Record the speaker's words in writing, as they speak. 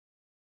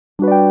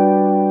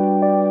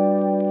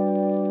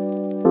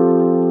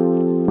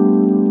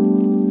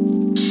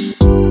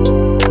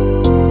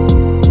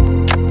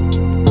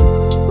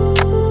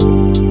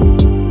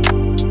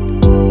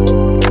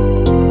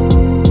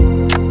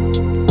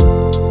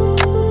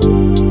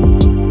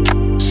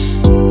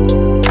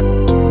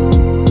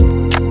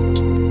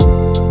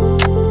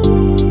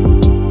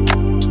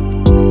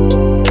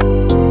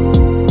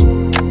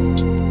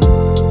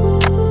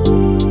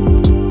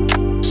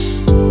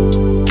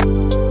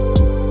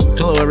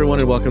everyone,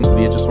 and welcome to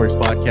the It Just Works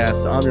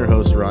podcast. I'm your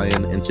host,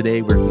 Ryan, and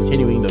today we're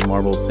continuing the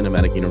Marvel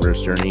Cinematic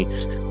Universe journey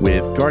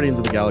with Guardians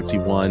of the Galaxy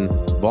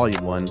 1,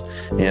 Volume 1.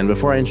 And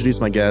before I introduce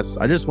my guests,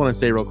 I just want to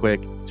say real quick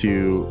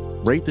to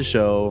rate the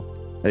show.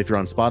 If you're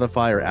on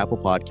Spotify or Apple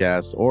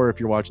Podcasts, or if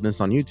you're watching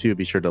this on YouTube,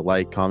 be sure to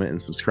like, comment, and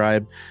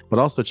subscribe. But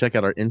also check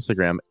out our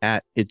Instagram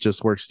at It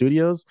Just Works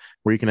Studios,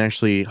 where you can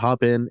actually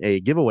hop in a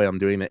giveaway I'm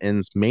doing that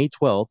ends May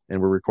 12th, and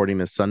we're recording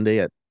this Sunday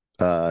at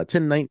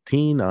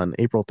 10:19 on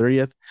April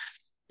 30th.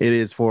 It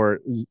is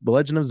for The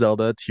Legend of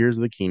Zelda Tears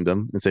of the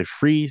Kingdom. It's a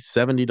free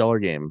 $70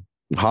 game.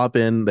 Hop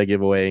in the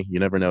giveaway. You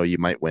never know, you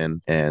might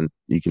win, and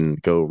you can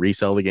go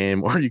resell the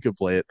game or you could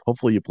play it.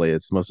 Hopefully you play it.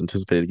 It's the most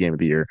anticipated game of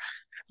the year.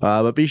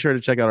 But be sure to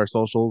check out our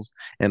socials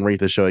and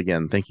rate the show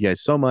again. Thank you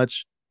guys so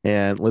much.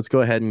 And let's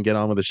go ahead and get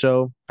on with the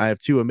show. I have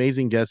two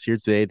amazing guests here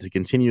today to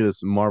continue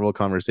this Marvel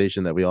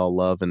conversation that we all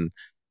love and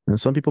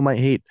some people might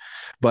hate.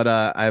 But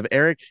I have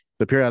Eric,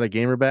 the Periodic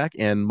Gamer, back,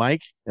 and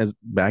Mike is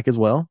back as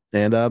well.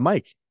 And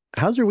Mike,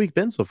 how's your week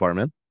been so far,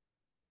 man?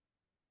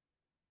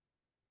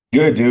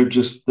 Good, dude.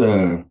 Just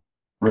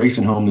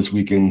racing home this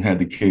weekend. Had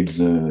the kids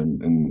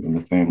and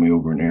the family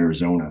over in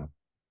Arizona,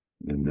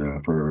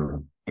 and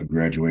for a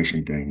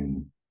graduation thing,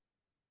 and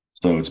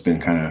so it's been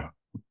kind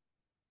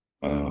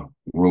of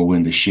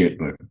whirlwind of shit.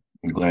 But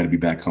I'm glad to be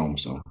back home.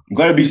 So I'm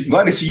glad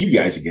to see you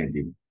guys again,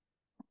 dude.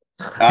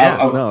 Yeah,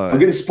 I'm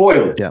getting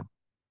spoiled. Yeah.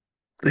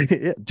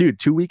 Dude,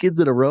 2 weekends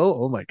in a row.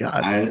 Oh my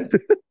God. I,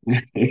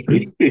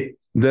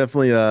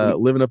 Definitely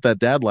living up that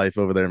dad life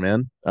over there,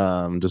 man.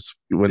 Just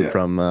went yeah.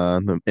 from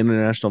the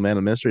international man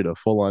of mystery to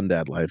full on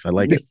dad life. I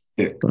like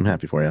it. I'm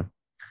happy for you.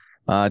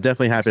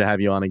 Definitely happy to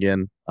have you on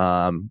again.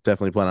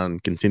 Definitely plan on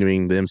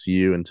continuing the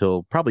MCU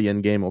until probably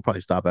Endgame. We'll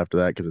probably stop after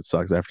that because it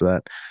sucks after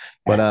that.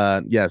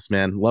 But yes,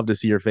 man, love to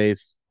see your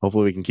face.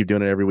 Hopefully we can keep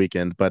doing it every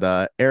weekend.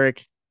 But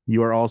Eric,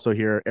 you are also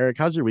here. Eric,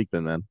 how's your week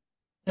been, man?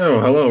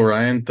 Oh, hello,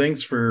 Ryan.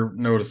 Thanks for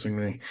noticing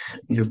me,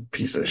 you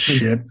piece of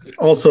shit.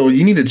 Also,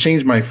 you need to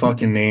change my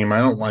fucking name. I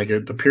don't like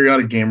it. The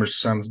Periodic Gamer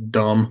sounds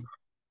dumb,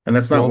 and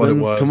that's not Well, what it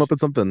then come was. up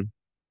with something.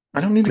 I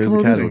don't need to There's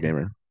come the up with casual anything.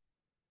 gamer.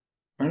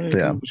 I don't need to come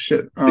Yeah. up with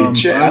shit.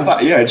 I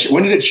thought, yeah.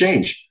 When did it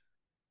change?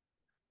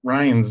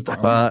 Ryan's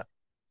dumb. Uh,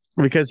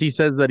 because he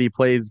says that he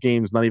plays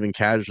games not even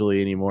casually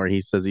anymore.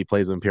 He says he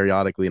plays them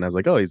periodically, and I was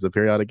like, oh, he's the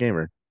periodic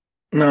gamer.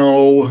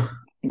 No,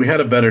 we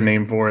had a better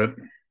name for it.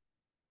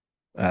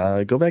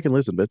 Go back and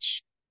listen,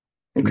 bitch.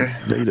 Okay.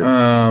 No, you didn't.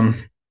 Um,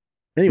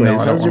 no, Anyways, I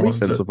don't how's your want to week listen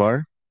been to so it.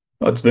 far?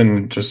 It's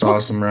been just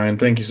awesome, Ryan.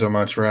 Thank you so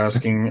much for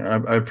asking.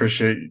 I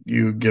appreciate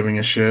you giving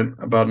a shit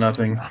about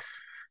nothing.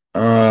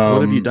 What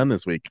have you Um, done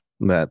this week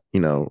that,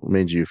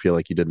 made you feel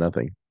like you did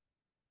nothing?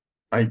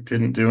 I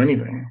didn't do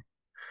anything.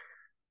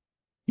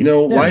 Yeah,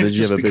 Life did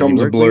you have just a busy becomes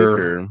a work week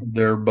blur or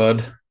there,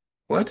 bud.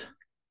 What?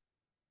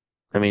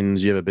 I mean,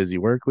 did you have a busy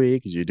work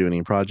week? Did you do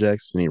any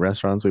projects, any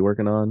restaurants we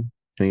working on?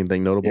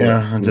 Anything notable that,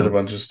 Yeah, I did a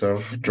bunch of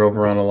stuff. Drove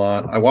around a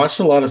lot. I watched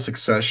a lot of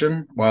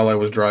Succession while I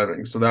was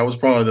driving, so that was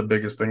probably the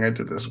biggest thing I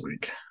did this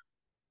week.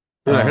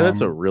 dude, I heard that's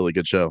a Um, really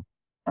good show.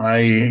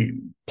 I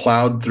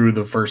plowed through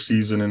the first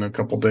season in a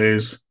couple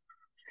days.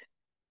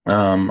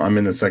 I'm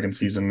in the second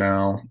season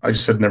now. I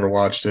just had never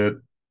watched it,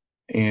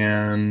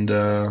 and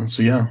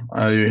so yeah,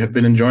 I have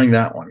been enjoying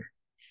that one.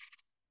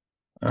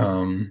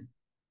 Um,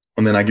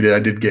 and then I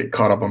did get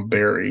caught up on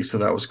Barry, so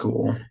that was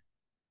cool.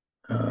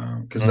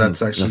 Because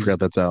that's I actually forgot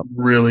that's out.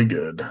 really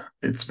good.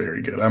 It's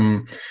very good.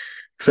 I'm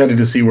excited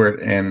to see where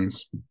it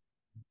ends.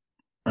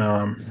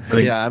 I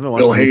think Yeah, I haven't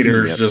watched Bill the new season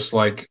Hader's yet. just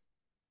like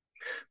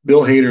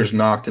Bill Hader's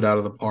knocked it out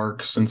of the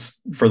park since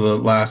for the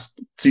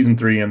last season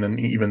three, and then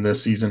even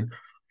this season,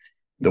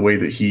 the way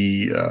that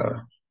he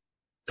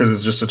because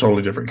it's just a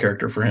totally different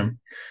character for him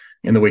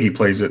and the way he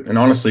plays it. And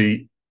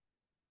honestly,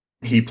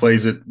 he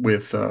plays it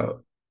with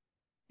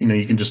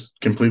you can just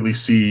completely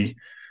see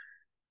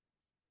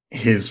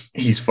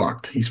he's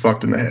fucked. He's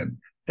fucked in the head.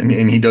 And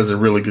he does a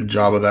really good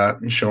job of that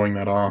and showing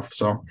that off.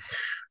 So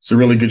it's a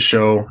really good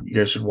show. You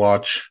guys should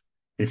watch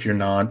if you're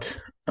not.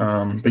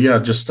 But yeah,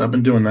 just I've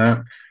been doing that.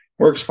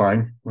 Works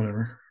fine.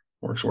 Whatever.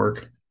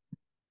 Work.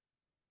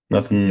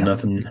 Nothing Yeah.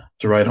 nothing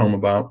to write home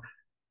about.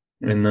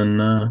 And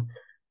then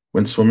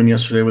went swimming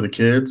yesterday with the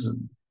kids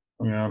and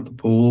hung out at the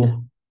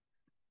pool.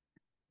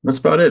 That's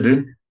about it,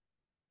 dude.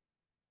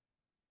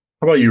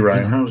 How about you,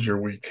 Ryan? Yeah. How was your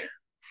week?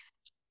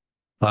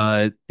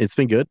 It's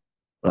been good.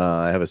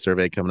 I have a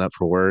survey coming up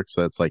for work,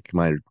 so that's like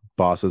my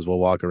bosses will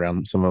walk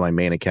around some of my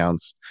main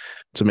accounts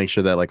to make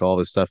sure that like all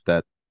the stuff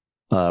that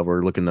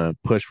we're looking to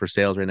push for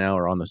sales right now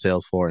are on the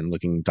sales floor and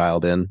looking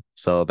dialed in.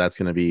 So that's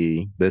going to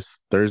be this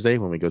Thursday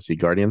when we go see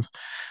Guardians.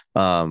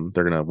 They're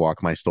going to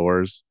walk my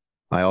stores.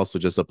 I also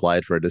just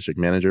applied for a district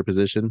manager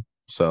position,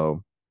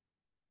 so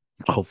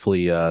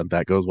hopefully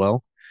that goes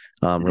well.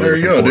 Really There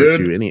you looking go, forward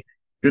dude. to any.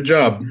 Good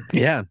job.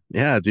 Yeah,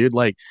 dude.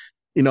 Like,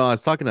 I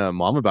was talking to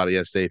mom about it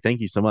yesterday.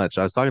 Thank you so much.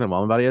 I was talking to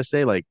mom about it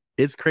yesterday. Like,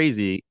 it's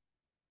crazy.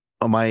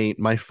 My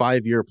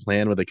 5 year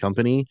plan with the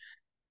company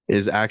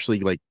is actually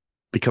like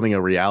becoming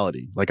a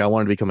reality. Like, I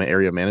wanted to become an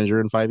area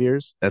manager in 5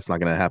 years. That's not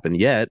gonna happen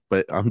yet,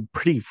 but I'm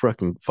pretty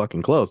fucking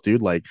close,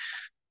 dude. Like,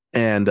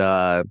 And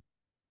I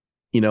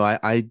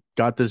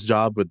got this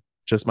job with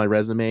just my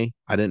resume.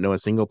 I didn't know a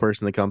single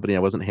person in the company. I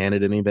wasn't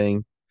handed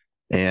anything.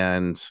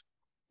 And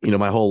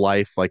my whole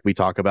life, like we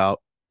talk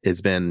about,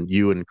 it's been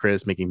you and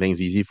Chris making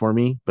things easy for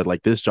me. But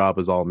like this job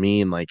is all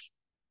me and like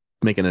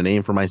making a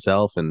name for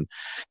myself and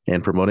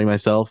promoting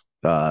myself.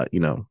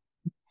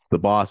 The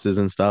bosses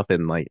and stuff,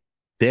 and like,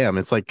 damn,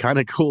 it's like kind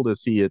of cool to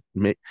see it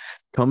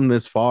come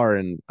this far,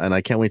 and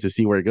I can't wait to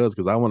see where it goes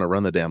because I want to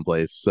run the damn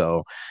place.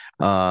 So,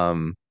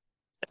 um,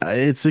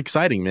 it's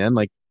exciting, man.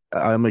 Like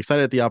I'm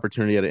excited at the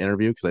opportunity at an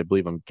interview because I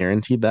believe I'm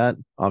guaranteed that.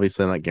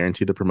 Obviously, I'm not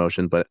guaranteed the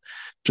promotion, but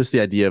just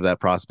the idea of that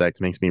prospect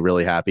makes me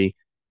really happy.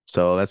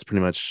 So that's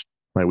pretty much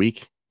my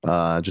week.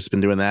 Just been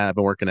doing that. I've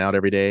been working out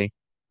every day.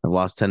 I've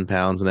lost 10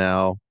 pounds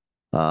now.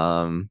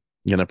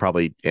 Gonna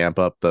probably amp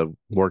up the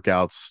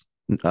workouts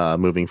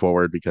moving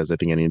forward because I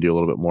think I need to do a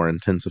little bit more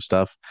intensive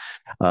stuff.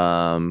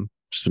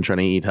 Just been trying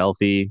to eat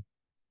healthy.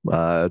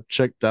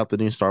 Checked out the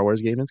new Star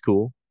Wars game. It's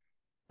cool.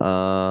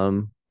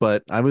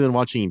 But I've been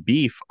watching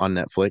Beef on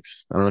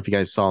Netflix. I don't know if you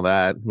guys saw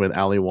that with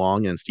Ali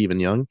Wong and Stephen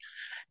Young.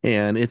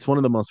 And it's one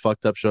of the most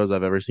fucked up shows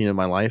I've ever seen in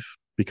my life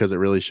because it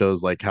really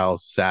shows like how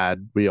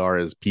sad we are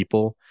as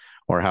people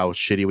or how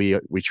shitty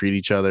we treat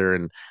each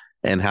other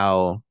and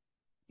how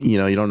you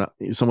don't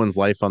know someone's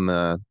life on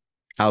the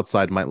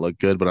outside might look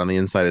good, but on the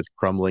inside it's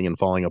crumbling and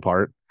falling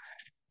apart.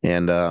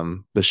 And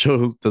the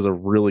show does a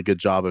really good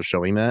job of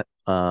showing that.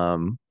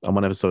 I'm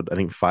on episode I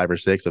think 5 or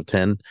 6 of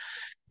 10.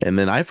 And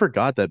then I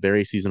forgot that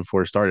Barry season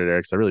 4 started,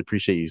 Eric. So I really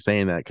appreciate you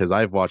saying that because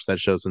I've watched that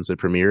show since it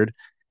premiered,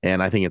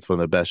 and I think it's one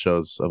of the best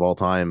shows of all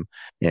time.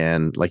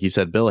 And like you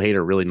said, Bill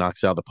Hader really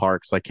knocks it out of the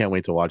park. So I can't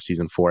wait to watch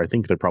season 4. I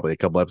think they're probably a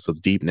couple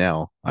episodes deep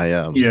now.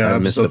 Yeah, I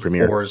missed the episode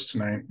premiere. 4 is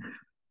tonight.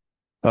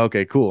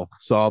 Okay, cool.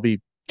 So I'll be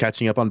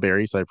catching up on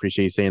Barry. So I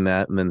appreciate you saying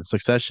that. And then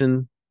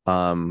Succession.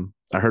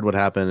 I heard what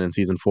happened in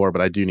season 4,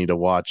 but I do need to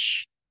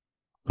watch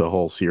the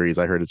whole series.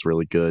 I heard it's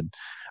really good.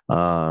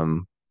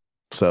 Um,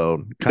 so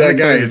kind of That excited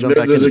guy, to jump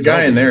back there's into a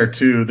guy in there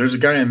television. too. There's a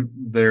guy in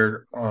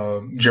there,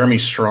 Jeremy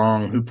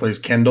Strong, who plays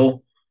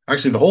Kendall.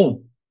 Actually, the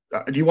whole.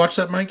 Do you watch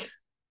that, Mike?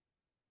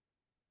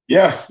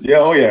 Yeah, yeah,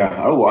 oh yeah.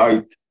 Oh,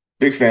 I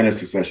big fan of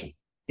Succession.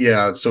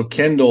 Yeah. So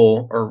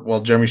Kendall, or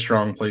well, Jeremy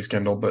Strong plays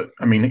Kendall, but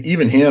I mean,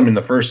 even him in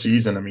the first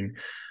season. I mean,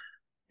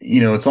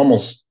 it's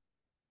almost.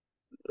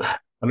 I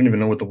don't even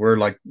know what the word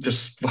like.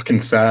 Just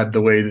fucking sad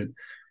the way that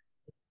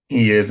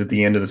he is at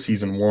the end of the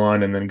season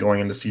 1, and then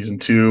going into season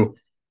 2.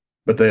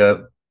 But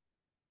the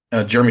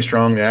Jeremy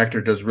Strong, the actor,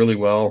 does really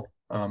well.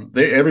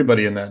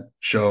 Everybody in that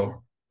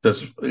show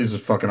is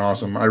fucking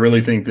awesome. I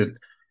really think that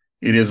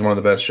it is one of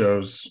the best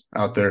shows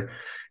out there.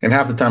 And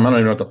half the time, I don't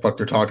even know what the fuck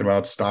they're talking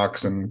about,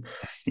 stocks and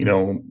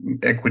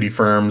equity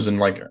firms, and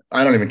like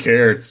I don't even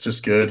care. It's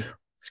just good.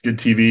 It's good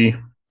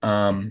TV.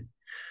 Um,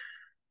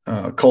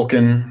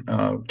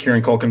 Culkin,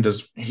 Kieran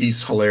Culkin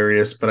he's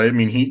hilarious, but I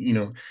mean,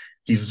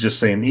 he's just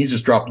saying, he's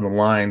just dropping the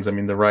lines. I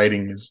mean, the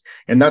writing is,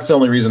 and that's the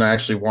only reason I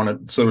actually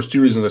wanted. So there's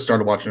 2 reasons I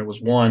started watching it.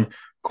 Was one,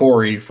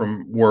 Corey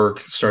from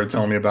work started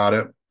telling me about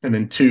it, and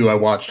then 2, I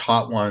watched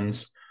Hot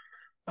Ones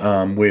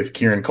with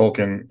Kieran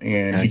Culkin,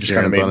 and Yeah, he just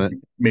kind of Kieran's on it.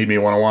 made me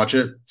want to watch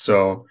it.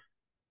 So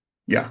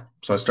yeah,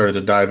 so I started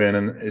to dive in,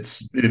 and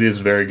it is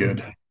very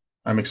good.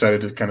 I'm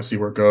excited to kind of see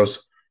where it goes.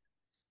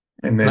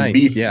 And then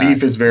Nice. Yeah.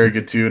 beef is very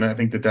good too, and I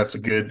think that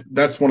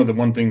that's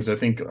one things I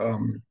think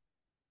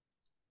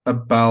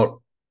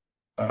about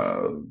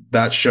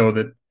that show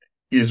that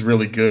is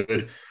really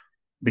good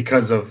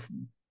because of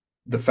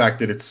the fact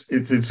that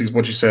it's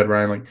what you said,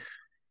 Ryan. Like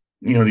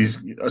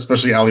these,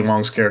 especially Ali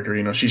Wong's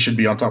character. She should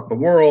be on top of the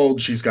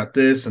world. She's got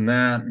this and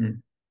that,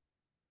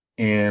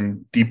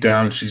 and deep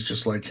down she's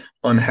just like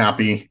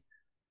unhappy.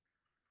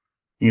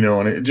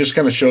 And it just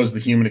kind of shows the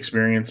human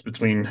experience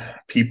between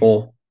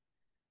people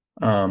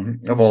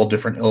of all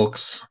different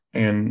ilks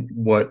and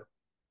what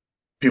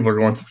people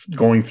are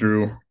going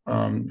through.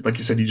 Like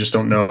you said, you just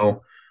don't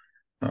know.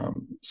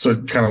 So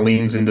it kind of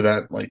leans into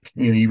that, like,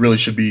 you really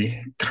should be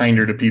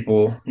kinder to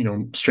people,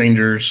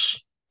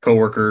 strangers,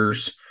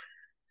 coworkers.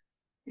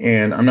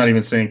 And I'm not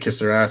even saying kiss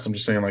their ass. I'm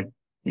just saying, like,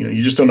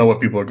 you just don't know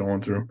what people are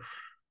going through.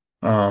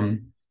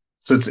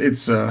 So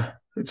it's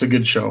a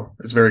good show.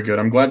 It's very good.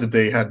 I'm glad that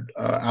they had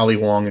Ali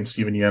Wong and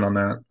Steven Yen on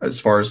that as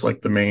far as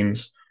like the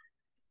mains.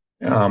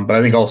 But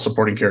I think all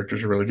supporting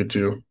characters are really good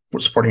too.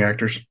 Supporting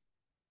actors.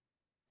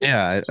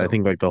 Yeah, I So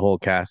think like the whole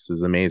cast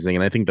is amazing,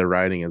 and I think the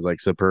writing is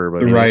like superb. I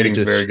the mean, it writing's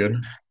just very good.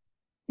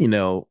 you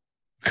know,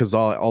 because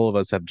all of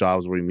us have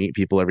jobs where we meet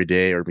people every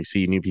day or we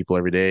see new people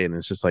every day, and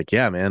it's just like,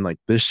 yeah, man, like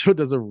this show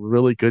does a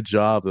really good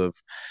job of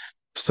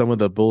some of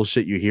the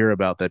bullshit you hear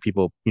about that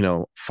people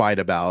fight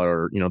about,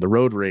 or the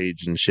road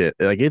rage and shit.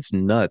 Like it's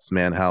nuts,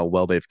 man, how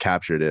well they've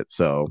captured it.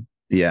 So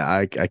yeah,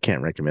 I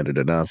can't recommend it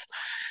enough.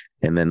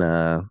 And then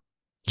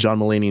John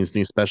Mulaney's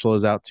new special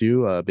is out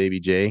too, Baby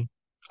J.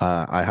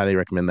 I highly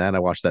recommend that. I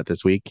watched that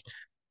this week.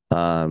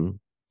 Um,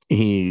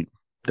 he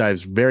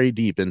dives very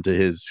deep into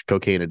his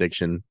cocaine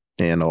addiction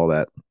and all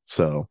that.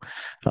 So,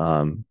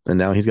 and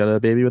now he's got a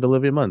baby with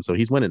Olivia Munn, so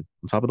he's winning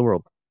on top of the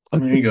world.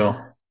 There you go.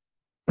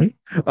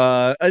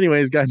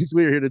 Anyways, guys,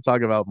 we're here to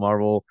talk about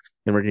Marvel,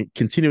 and we're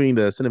continuing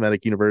the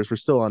cinematic universe. We're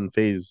still on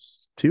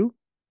phase two,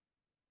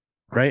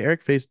 right,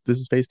 Eric? This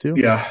is phase two.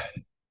 Yeah.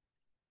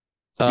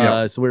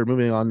 Yeah. So we're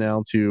moving on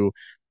now to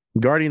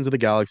Guardians of the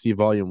Galaxy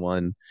Volume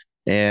One,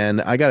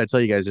 and I gotta tell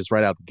you guys just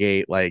right out the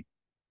gate, like,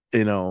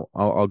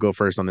 I'll go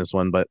first on this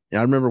one, but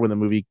I remember when the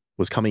movie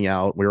was coming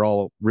out, we were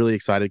all really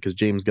excited because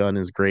James Gunn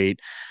is great.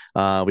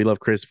 We love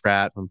Chris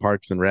Pratt from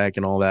Parks and Rec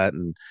and all that,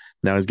 and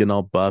now he's getting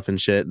all buff and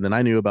shit. And then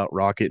I knew about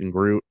Rocket and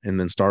Groot, and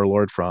then Star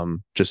Lord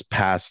from just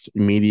past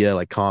media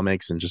like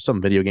comics and just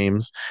some video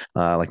games,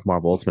 like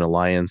Marvel Ultimate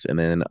Alliance, and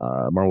then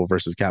Marvel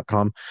versus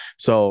Capcom.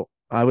 So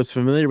I was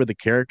familiar with the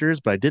characters,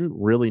 but I didn't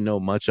really know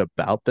much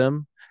about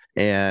them.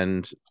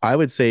 And I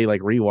would say,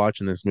 like,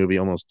 rewatching this movie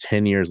almost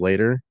 10 years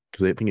later,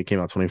 because I think it came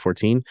out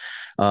 2014.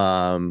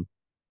 Um,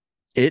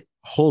 it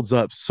holds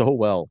up so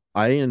well.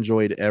 I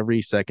enjoyed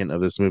every second of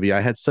this movie.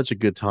 I had such a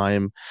good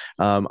time.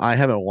 I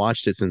haven't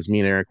watched it since me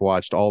and Eric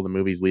watched all the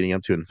movies leading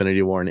up to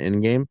Infinity War and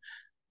Endgame.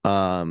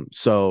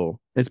 So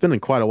it's been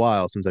quite a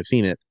while since I've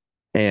seen it.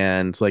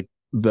 And like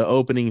the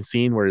opening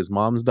scene where his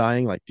mom's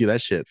dying, like, dude,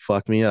 that shit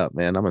fucked me up,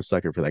 man. I'm a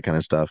sucker for that kind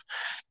of stuff.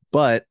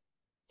 But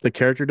the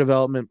character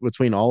development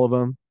between all of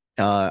them,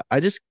 I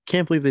just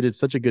can't believe they did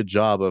such a good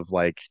job of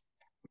like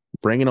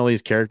bringing all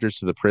these characters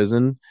to the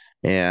prison,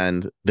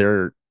 and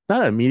they're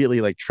not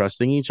immediately like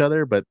trusting each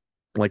other, but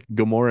like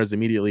Gamora is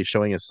immediately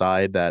showing a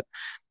side that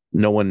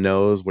no one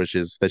knows, which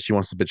is that she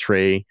wants to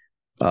betray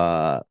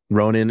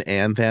Ronan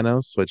and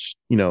Thanos, which,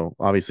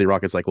 obviously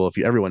Rocket's like, well, if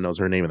everyone knows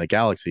her name in the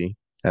galaxy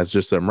as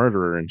just a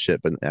murderer and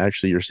shit, but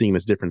actually you're seeing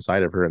this different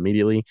side of her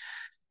immediately.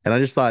 And I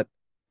just thought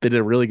they did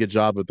a really good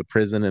job with the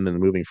prison and then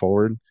moving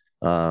forward.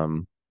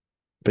 Um,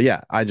 but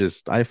yeah, I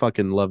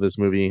fucking love this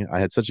movie. I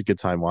had such a good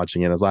time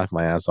watching it. I was laughing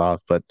my ass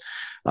off. But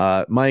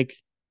Mike,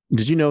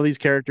 did you know these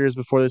characters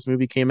before this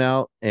movie came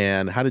out?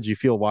 And how did you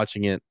feel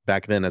watching it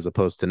back then as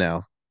opposed to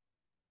now?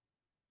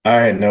 I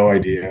had no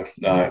idea.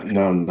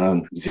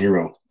 None,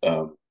 zero.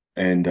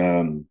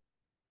 And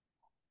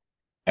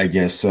I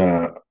guess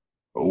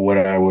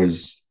what how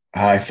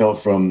I felt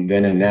from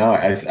then and now.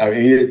 I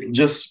mean,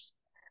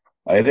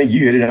 I think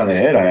you hit it on the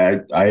head.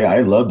 I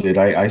loved it.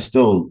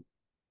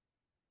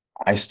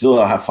 I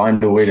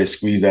find a way to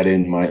squeeze that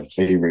in my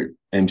favorite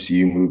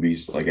MCU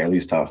movies, like at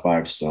least top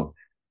five. So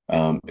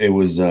it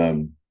was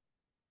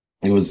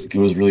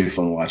really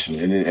fun watching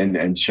it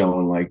and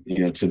showing, like,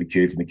 to the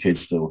kids, and the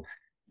kids still,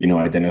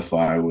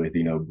 identify with,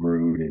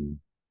 Groot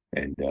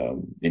and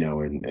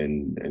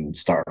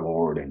Star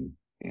Lord and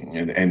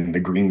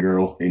the Green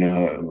Girl.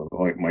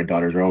 Like my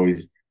daughters are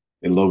always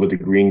in love with the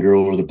green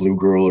girl or the blue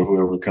girl or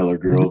whoever color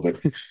girl, but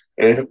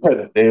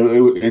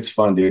it's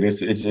fun, dude.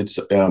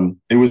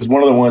 It was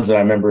one of the ones that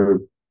I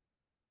remember,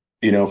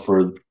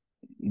 for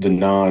the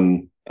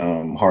non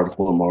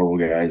hardcore Marvel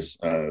guys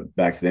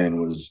back then. I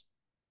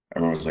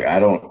remember, it was like,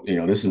 I don't,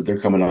 they're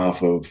coming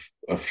off of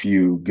a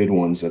few good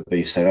ones that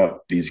they set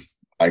up, these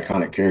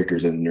iconic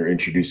characters, and they're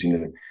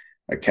introducing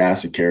a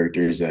cast of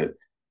characters that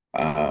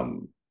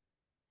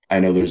I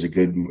know there's a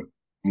good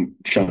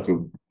chunk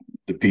of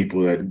the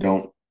people that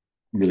don't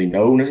really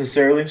know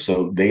necessarily.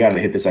 So they got to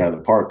hit this out of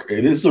the park.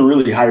 This is a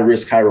really high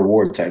risk, high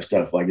reward type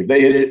stuff. Like if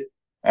they hit it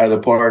out of the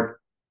park,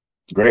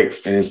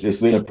 great. And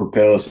it's going to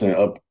propel us and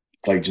up,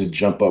 like just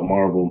jump up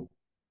Marvel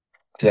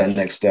to that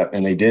next step.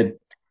 And they did.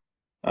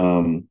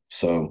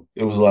 So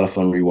it was a lot of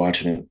fun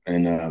rewatching it.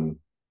 And,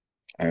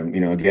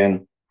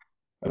 again,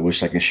 I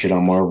wish I could shit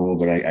on Marvel,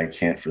 but I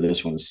can't for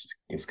this one.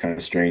 It's kind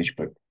of strange,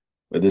 but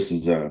this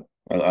is, I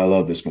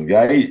love this movie.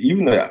 I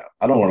don't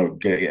want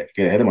to get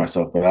ahead of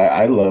myself, but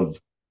I love,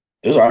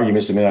 there's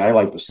arguments to me that I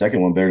like the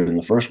second one better than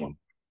the first one.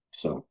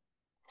 So,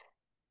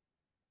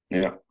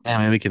 yeah.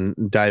 I mean, we can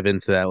dive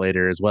into that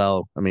later as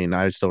well. I mean,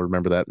 I still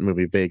remember that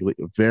movie vaguely,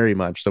 very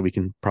much, so we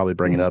can probably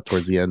bring it up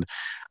towards the end.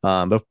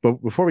 But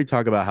before we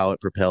talk about how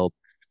it propelled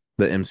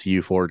the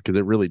MCU forward, because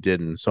it really did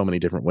in so many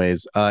different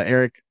ways.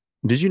 Eric,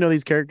 did you know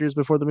these characters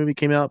before the movie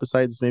came out,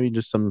 besides maybe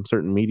just some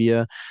certain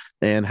media?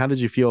 And how did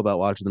you feel about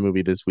watching the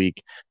movie this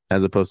week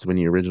as opposed to when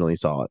you originally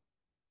saw it?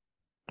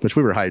 Which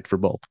we were hyped for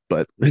both,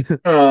 but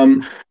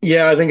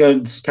Yeah, I think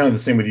it's kind of the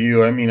same with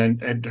you. I mean,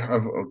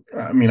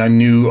 I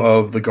knew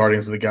of the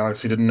Guardians of the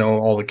Galaxy, didn't know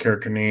all the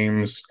character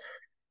names.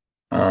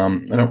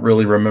 I don't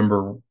really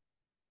remember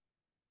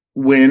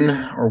when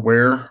or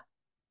where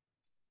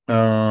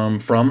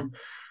from,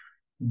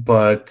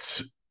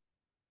 but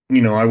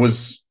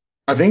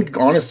I think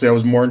honestly I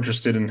was more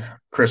interested in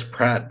Chris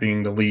Pratt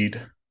being the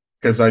lead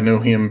because I know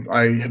him.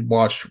 I had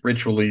watched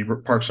Ritually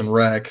Parks and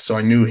Rec, so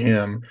I knew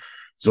him.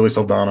 Zoe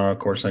Saldana, of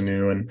course, I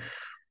knew, and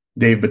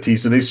Dave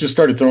Bautista. They just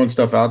started throwing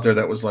stuff out there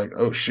that was like,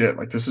 oh shit,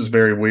 like this is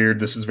very weird.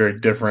 This is very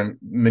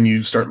different. And then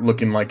you start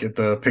looking like at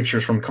the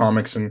pictures from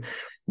comics and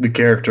the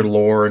character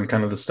lore and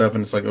kind of the stuff,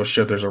 and it's like, oh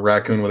shit, there's a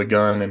raccoon with a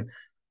gun and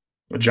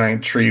a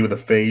giant tree with a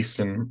face,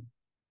 and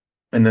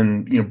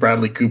then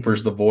Bradley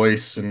Cooper's the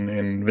voice,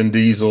 and Vin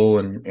Diesel,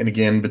 and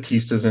again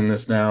Batista's in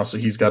this now, so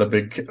he's got a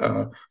big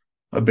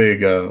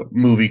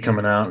movie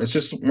coming out. It's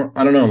just,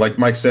 I don't know, like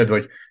Mike said,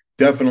 like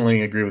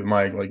definitely agree with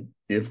Mike. Like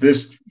if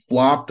this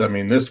flopped, I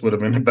mean, this would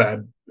have been a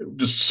bad,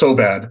 just so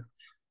bad.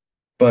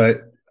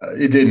 But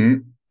it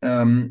didn't,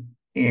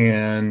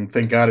 and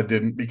thank God it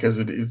didn't because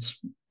it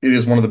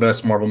is one of the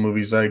best Marvel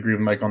movies. I agree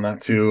with Mike on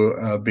that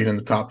too, being in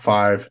the top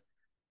five.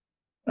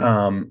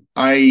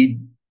 I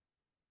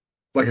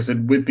like I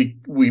said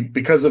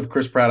because of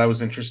Chris Pratt, I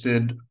was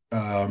interested,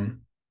 and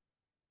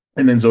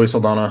then Zoe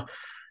Saldana,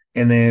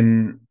 and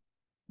then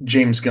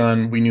James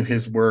Gunn. We knew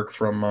his work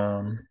from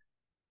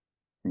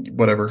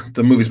whatever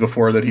the movies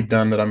before that he'd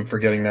done that I'm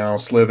forgetting now.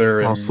 Slither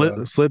Well,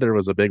 and Slither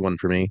was a big one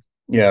for me.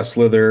 yeah,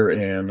 Slither,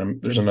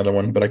 and there's another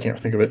one, but I can't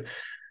think of it.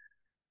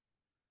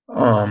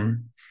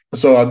 Um,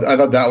 so I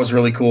thought that was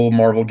really cool.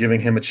 Marvel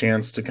giving him a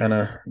chance to kind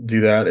of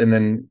do that, and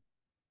then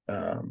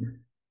um,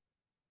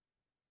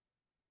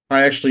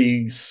 I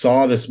actually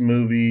saw this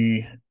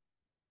movie.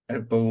 I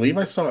believe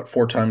I saw it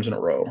 4 times in a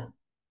row: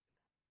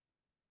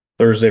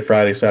 Thursday,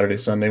 Friday, Saturday,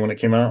 Sunday when it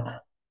came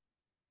out.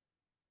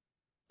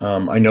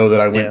 I know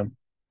that I Yeah. went.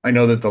 I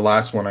know that the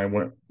last one I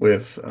went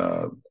with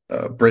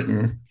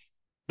Britain.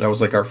 That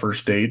was like our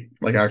first date,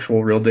 like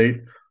actual real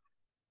date.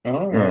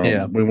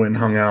 Yeah. We went and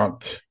hung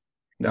out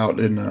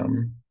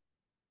in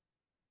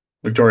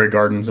Victoria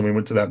Gardens, and we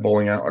went to that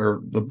bowling out,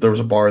 there was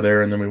a bar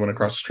there, and then we went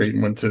across the street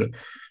and went to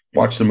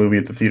watch the movie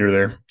at the theater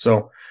there.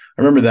 So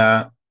I remember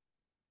that,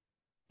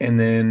 and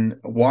then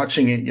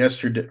watching it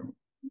yesterday.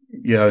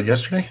 Yeah,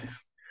 yesterday.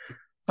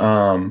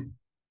 Um,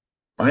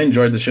 I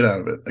enjoyed the shit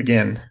out of it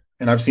again,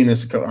 and I've seen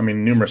this. I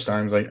mean, numerous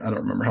times. I don't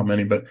remember how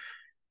many, but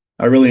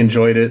I really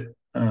enjoyed it.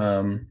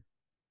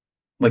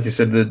 Like you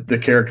said, the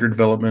character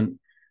development,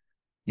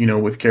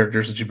 with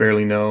characters that you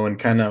barely know, and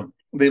kind of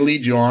they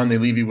lead you on. They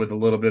leave you with a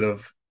little bit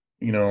of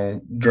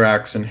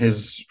Drax and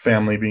his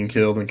family being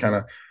killed, and kind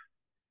of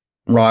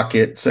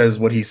Rocket says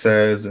what he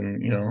says,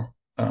 and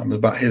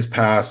about his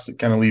past. It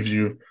kind of leaves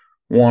you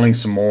wanting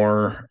some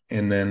more.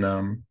 And then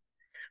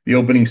the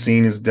opening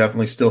scene is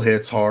definitely still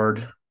hits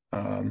hard.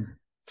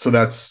 So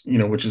that's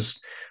which is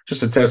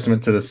just a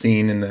testament to the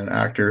scene and the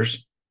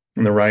actors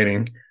and the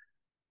writing.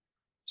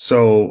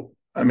 So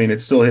I mean, it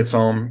still hits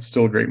home. It's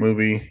still a great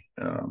movie.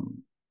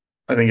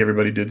 I think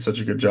everybody did such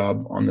a good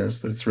job on this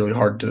that it's really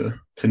hard to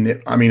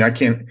nit. I mean, I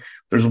can't.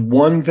 There's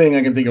one thing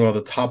I can think of off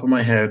the top of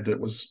my head that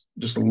was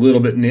just a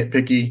little bit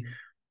nitpicky,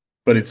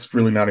 but it's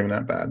really not even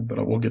that bad.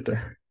 But we'll get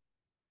there.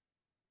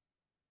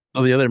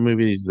 Well, the other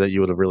movies that you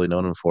would have really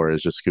known him for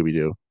is just Scooby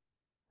Doo.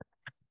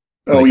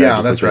 Oh Like I yeah,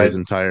 just that's looked at his right.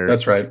 entire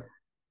That's right.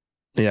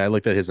 yeah, I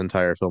looked at his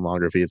entire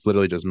filmography. It's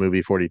literally just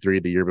movie 43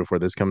 the year before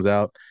this comes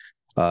out,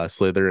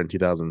 Slither in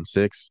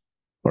 2006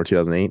 or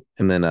 2008,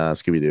 and then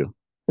Scooby Doo.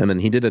 And then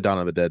he did a Dawn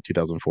of the Dead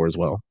 2004 as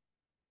well.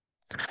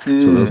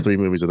 So those Mm, three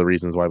movies are the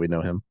reasons why we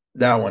know him.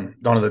 that one,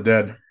 Dawn of the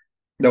Dead.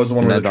 That was the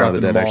one And where they're that Dawn of trapped the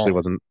in the Dead actually mall.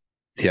 wasn't,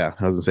 yeah,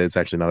 I was gonna say it's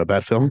actually not a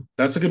bad film.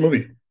 That's a good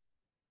movie.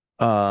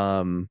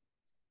 Um,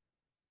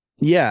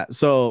 yeah,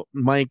 so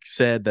Mike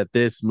said that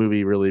this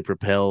movie really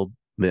propelled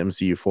the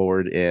MCU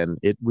forward, and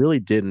it really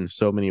did in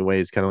so many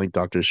ways, kind of like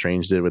Doctor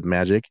Strange did with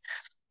magic.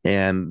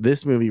 And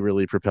this movie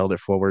really propelled it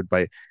forward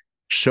by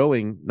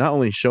not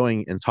only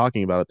showing and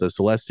talking about it, the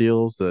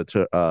Celestials,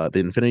 the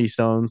Infinity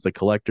Stones, the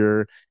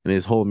Collector, and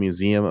his whole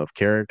museum of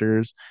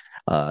characters.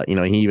 He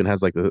even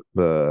has like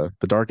the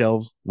Dark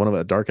Elves, one of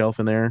a Dark Elf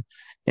in there,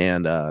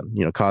 and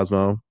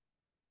Cosmo.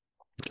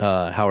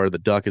 Howard the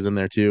Duck is in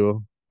there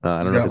too. I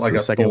He's don't know if got it's like the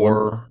a second one.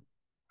 Thor.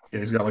 Yeah,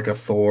 he's got like a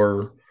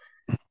Thor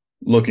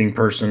looking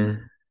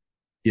person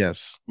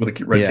Yes.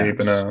 with a red Yeah. cape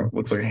and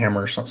looks like a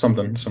hammer or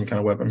something, some kind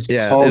of weapon.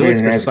 Yeah. It Scully looks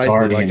and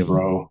precisely like Asgardian, him.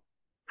 bro.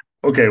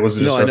 Okay, was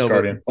it No, just I know, but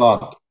Guardian?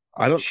 Fuck.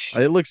 I don't.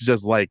 It looks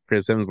just like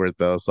Chris Hemsworth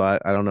though, so I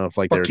don't know if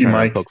like they were Fuck you, trying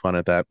to Mike. poke fun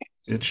at that.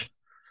 Bitch.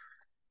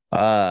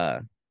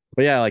 Uh,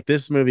 but yeah, like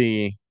this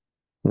movie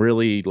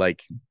really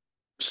like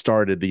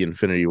started the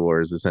Infinity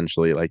Wars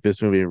essentially. Like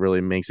this movie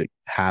really makes it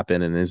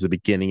happen and is the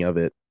beginning of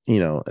it.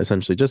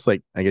 Essentially, just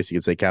like I guess you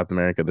could say Captain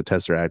America, the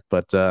Tesseract.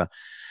 But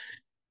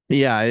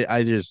yeah,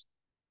 I just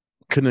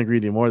couldn't agree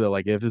with you more though.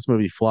 Like if this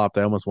movie flopped,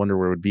 I almost wonder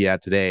where it would be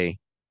at today.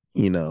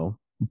 You know,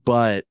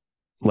 but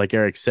like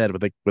Eric said,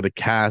 with the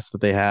cast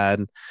that they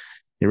had,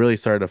 they really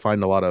started to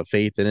find a lot of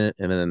faith in it.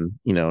 And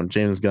then,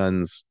 James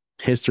Gunn's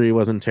history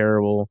wasn't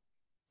terrible.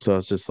 So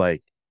it's just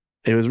like,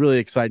 it was really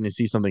exciting to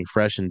see something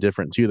fresh and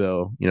different too,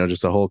 though.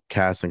 Just a whole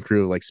cast and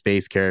crew of like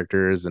space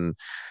characters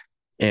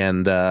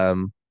and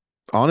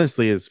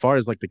honestly, as far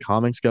as like the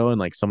comics go and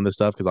like some of the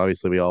stuff, because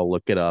obviously we all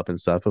look it up and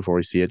stuff before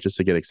we see it just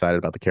to get excited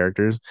about the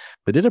characters.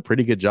 They did a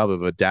pretty good job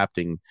of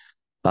adapting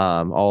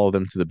all of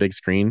them to the big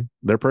screen.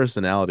 Their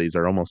personalities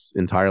are almost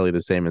entirely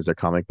the same as their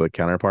comic book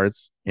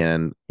counterparts.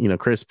 And,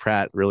 Chris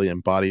Pratt really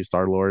embodies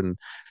Star-Lord in,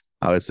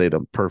 I would say,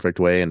 the perfect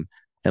way. And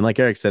like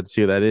Eric said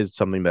too, that is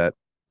something that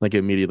like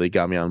immediately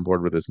got me on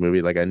board with this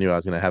movie. Like I knew I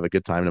was gonna have a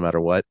good time no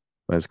matter what,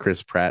 as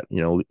Chris Pratt,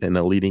 in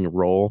a leading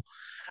role.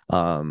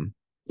 Um,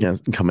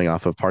 coming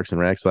off of Parks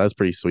and Rec. So that's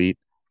pretty sweet.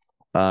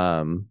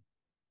 Um,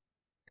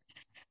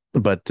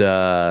 but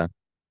oh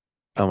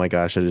my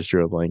gosh, I just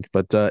drew a blank.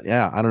 But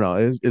yeah, I don't know.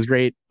 It's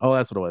great. Oh,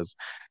 that's what it was.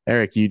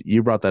 Eric,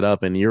 you brought that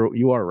up, and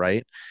you are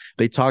right.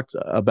 They talked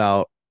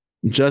about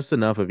just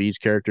enough of each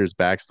character's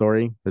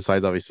backstory,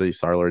 besides obviously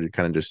Star-Lord, you're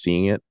kind of just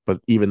seeing it. But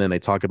even then, they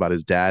talk about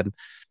his dad,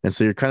 and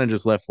so you're kind of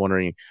just left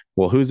wondering,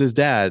 well, who's his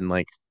dad, and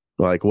like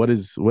what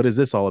is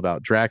this all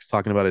about? Drax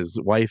talking about his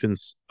wife and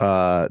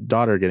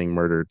daughter getting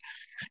murdered,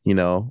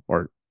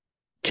 or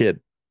kid.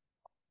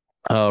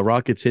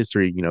 Rocket's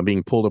history,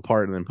 being pulled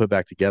apart and then put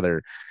back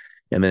together,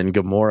 and then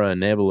Gamora and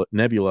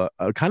Nebula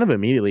kind of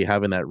immediately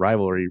having that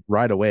rivalry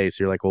right away.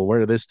 So you're like, well, where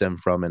did this stem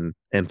from? And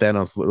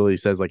Thanos literally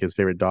says like his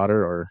favorite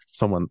daughter or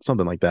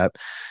something like that.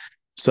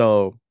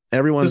 So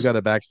everyone's This, got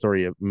a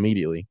backstory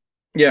immediately.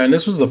 yeah, and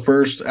this was the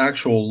first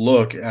actual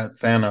look at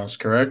Thanos,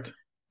 correct?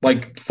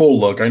 Like full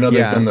look. I know they've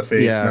Yeah, done the face,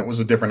 and yeah. that was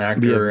a different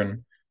actor, The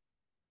and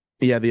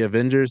yeah, the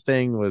Avengers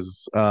thing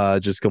was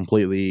just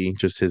completely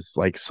just his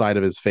like side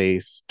of his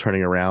face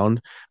turning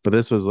around. But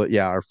this was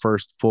yeah, our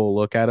first full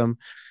look at him.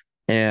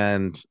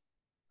 And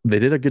they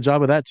did a good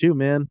job of that too,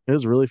 man. It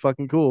was really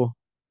fucking cool.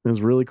 It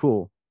was really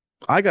cool.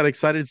 I got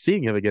excited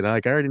seeing him again.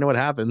 Like I already know what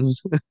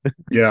happens.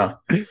 yeah.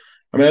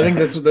 I mean, I think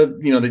that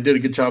they did a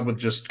good job with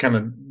just kind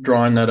of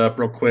drawing that up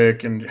real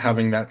quick and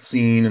having that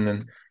scene, and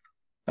then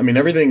I mean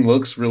everything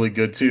looks really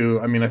good too.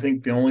 I mean, I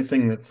think the only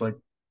thing that's like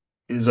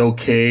is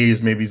okay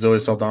is maybe Zoe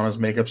Saldana's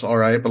makeup's all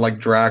right, but like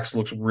Drax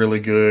looks really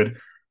good.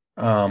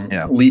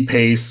 Yeah. Lee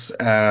Pace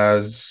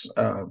as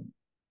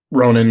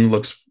Ronan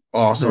looks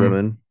awesome.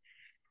 Ronan.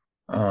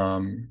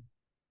 Um,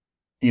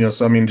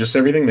 so I mean, just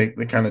everything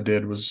they kind of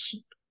did was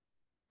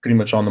pretty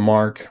much on the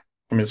mark.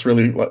 I mean, it's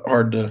really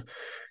hard to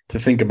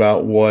think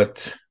about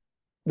what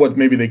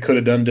maybe they could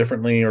have done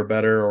differently or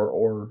better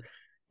or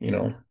you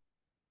know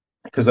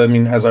because I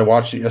mean, as I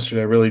watched it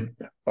yesterday, I really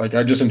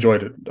I just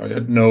enjoyed it. I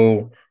had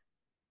no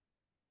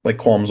like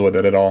qualms with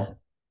it at all.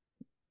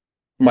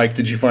 Mike,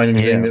 did you find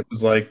anything Yeah. that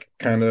was like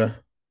kind of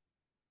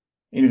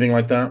anything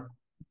like that?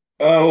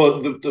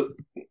 Well,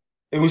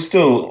 it was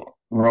still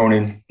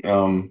Ronin.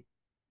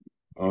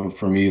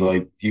 For me,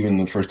 like even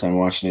the first time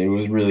watching it, it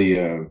was really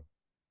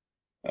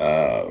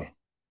uh,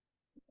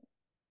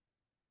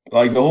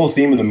 like the whole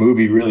theme of the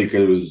movie really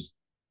because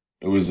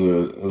it was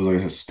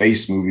like a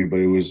space movie, but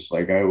it was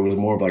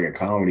more of like a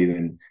comedy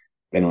than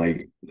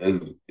like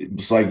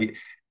it's like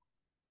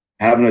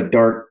having a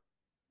dark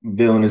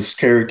villainous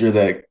character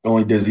that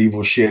only does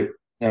evil shit.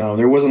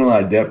 There wasn't a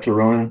lot of depth to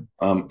Ronan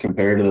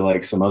compared to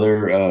like some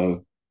other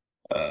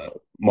uh,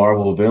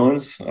 Marvel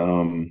villains.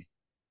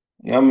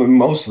 I mean,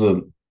 most of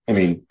the, I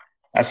mean,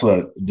 that's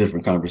a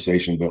different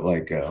conversation, but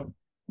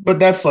but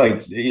that's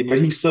like, but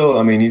he still,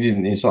 I mean, he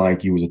didn't, it's not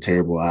like he was a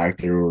terrible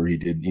actor or he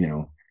did,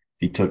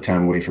 he took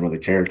time away from other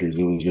characters.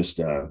 It was just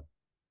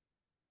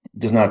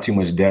not too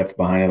much depth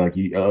behind it, like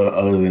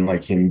other than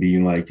like him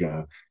being like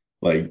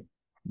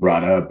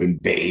brought up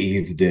and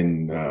bathed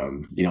and,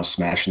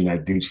 smashing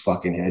that dude's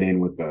fucking head in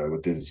with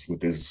his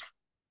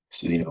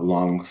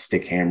long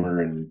stick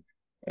hammer and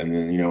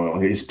then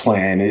his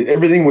plan.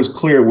 Everything was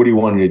clear what he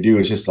wanted to do.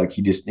 It's just like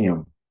he just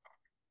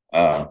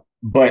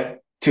but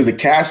to the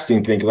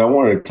casting thing, because I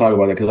wanted to talk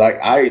about that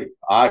because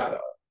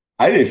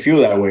I didn't feel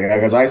that way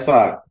because I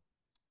thought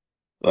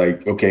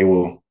like okay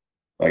well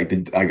like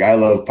I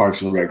love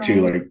Parks and Rec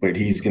too like but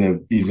he's gonna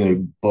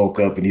bulk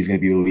up and he's gonna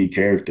be the lead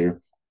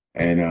character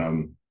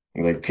and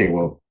like okay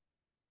well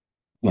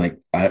like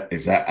I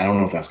don't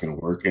know if that's gonna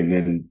work and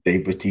then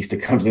Dave Bautista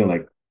comes in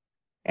like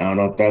I don't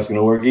know if that's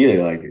gonna work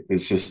either like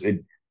it's just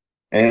it.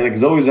 And like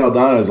Zoe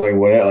Saldana is like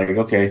what like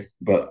okay,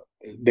 but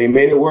they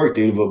made it work,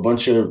 dude. But a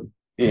bunch of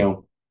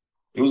it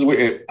was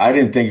weird. I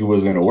didn't think it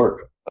was gonna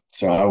work,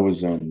 so I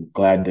was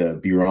glad to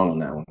be wrong on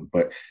that one.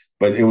 But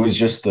it was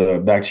just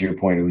back to your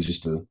point. It was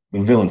just the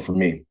villain for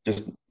me.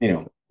 Just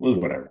it was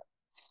whatever.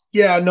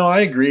 Yeah, no,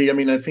 I agree. I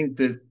mean, I think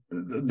that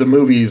the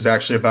movie is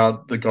actually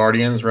about the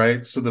Guardians,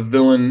 right? So the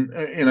villain,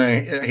 and I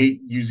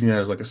hate using that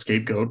as like a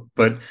scapegoat,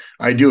 but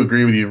I do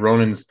agree with you.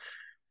 Ronan's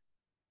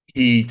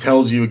he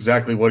tells you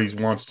exactly what he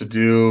wants to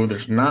do.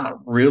 There's not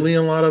really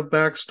a lot of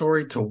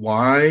backstory to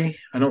why,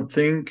 I don't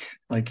think,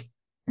 like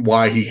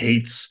why he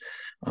hates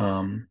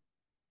um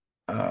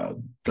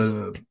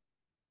the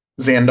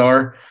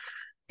Xandar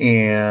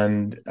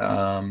and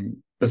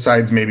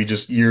besides maybe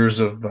just years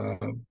of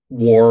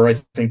war, I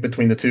think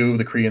between the two,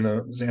 the Kree and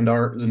the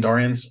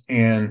Xandarians,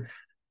 and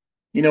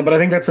but I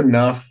think that's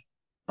enough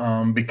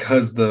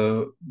because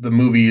the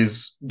movie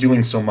is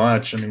doing so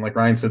much. I mean, like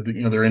Ryan said,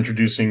 that they're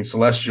introducing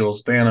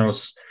Celestials,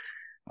 Thanos,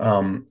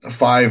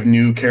 five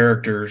new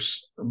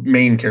characters,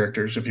 main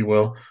characters, if you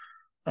will.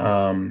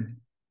 Um,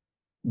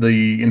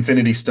 the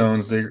Infinity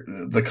Stones,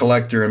 the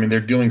Collector. I mean, they're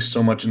doing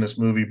so much in this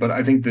movie, but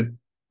I think that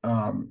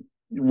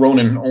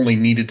Ronan only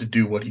needed to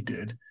do what he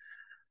did.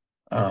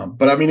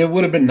 But I mean, it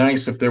would have been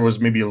nice if there was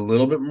maybe a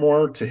little bit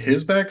more to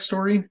his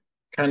backstory,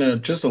 kind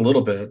of just a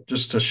little bit,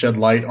 just to shed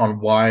light on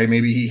why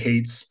maybe he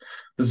hates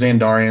the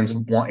Xandarians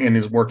and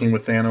is working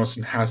with Thanos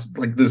and has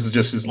like this is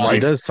just his He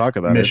life does talk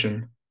about it.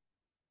 mission.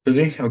 Is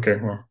he? Okay,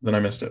 well then I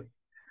missed it.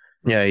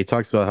 Yeah, he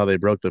talks about how they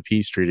broke the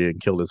peace treaty and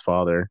killed his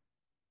father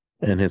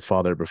and his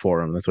father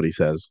before him. That's what he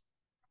says.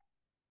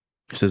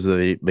 says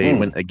that they Hmm.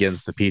 went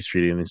against the peace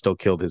treaty and they still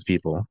killed his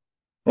people.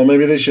 Well,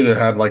 maybe they should have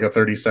had like a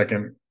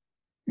 30-second,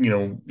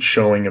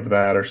 showing of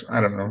that, or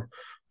I don't know.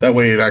 That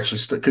way it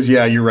actually, because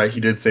yeah, you're right. He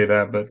did say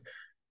that, but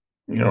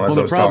Well, as I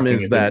the was problem talking,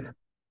 is it that didn't.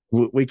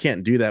 we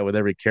can't do that with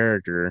every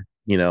character,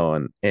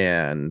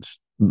 and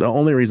the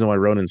only reason why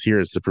Ronan's here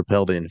is to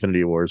propel the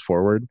Infinity Wars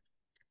forward.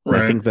 And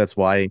I Right. think that's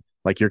why,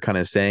 like you're kind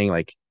of saying,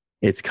 like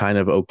it's kind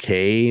of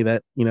okay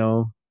that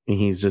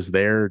he's just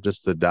there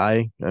just to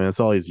die, and that's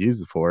all he's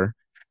used it for,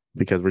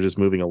 because we're just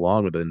moving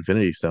along with the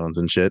Infinity Stones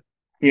and shit.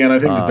 Yeah, and I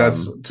think that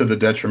that's Um, to the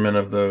detriment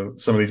of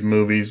some of these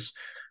movies,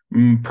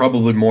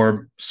 probably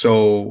more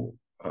so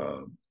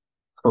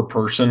per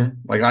person.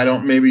 Like I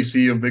don't maybe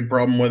see a big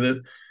problem with it,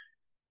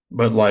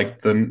 but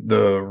like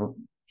the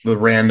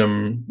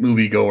random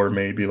moviegoer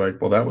may be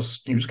like, well,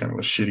 he was kind of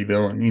a shitty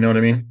villain. You know what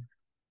I mean?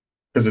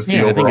 Because it's the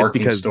yeah, I think it's overarching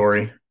because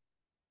story.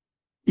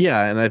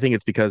 yeah, and I think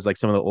it's because like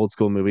some of the old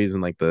school movies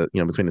and like the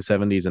between the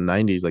 70s and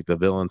 90s, like the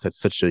villains had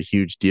such a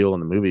huge deal in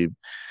the movie.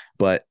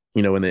 But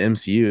in the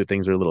MCU,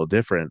 things are a little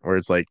different, where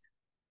it's like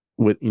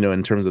with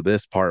in terms of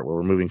this part where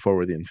we're moving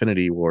forward with the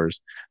Infinity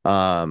Wars,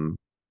 um,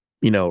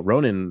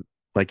 Ronan,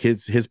 like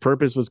his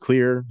purpose was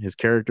clear, his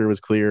character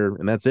was clear,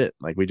 and that's it.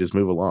 Like we just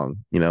move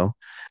along.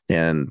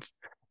 And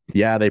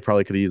yeah, they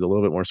probably could have used a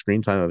little bit more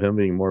screen time of him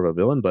being more of a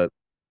villain, but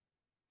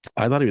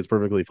I thought he was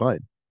perfectly fine.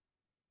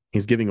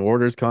 He's giving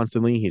orders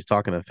constantly. He's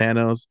talking to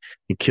Thanos.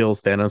 He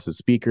kills Thanos'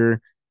 speaker.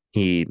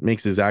 He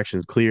makes his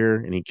actions clear,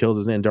 and he kills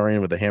his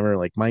Xandarian with a hammer,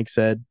 like Mike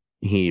said.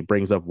 He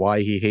brings up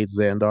why he hates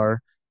Xandar.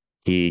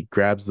 He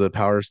grabs the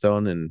Power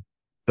Stone and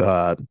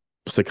uh,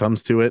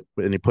 succumbs to it,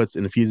 and he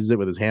infuses it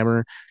with his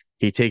hammer.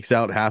 He takes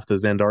out half the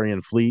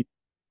Xandarian fleet.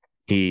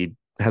 He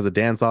has a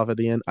dance off at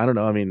the end. I don't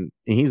know. I mean,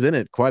 he's in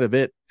it quite a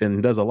bit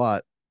and does a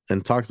lot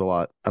and talks a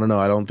lot. I don't know.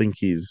 I don't think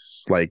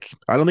he's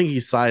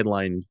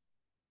sidelined,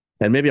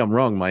 and maybe I'm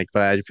wrong, Mike,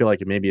 but I feel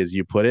like maybe as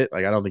you put it,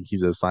 like I don't think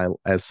he's as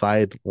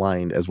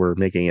sidelined as we're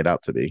making it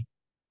out to be.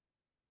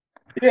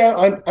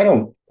 Yeah,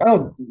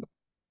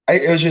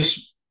 it was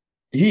just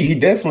he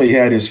definitely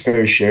had his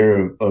fair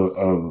share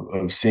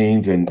of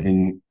scenes,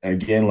 and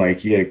again, like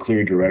he had a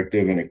clear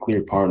directive and a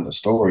clear part in the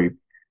story.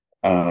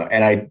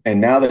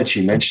 And now that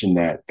you mentioned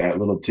that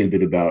little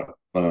tidbit about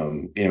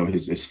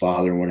his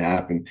father and what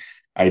happened,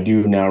 I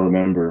do now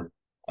remember.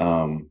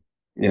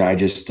 I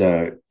just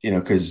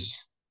because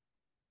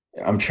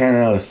I'm trying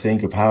now to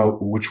think of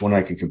which one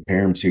I can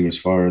compare him to as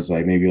far as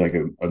like maybe like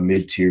a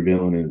mid-tier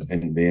villain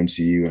in the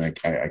MCU, and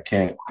I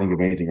can't think of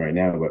anything right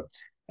now. But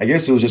I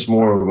guess it was just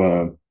more of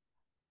a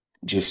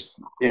just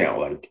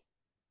like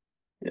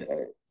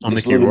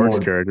just a Mickey little bit Rourke's more.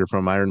 character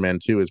from Iron Man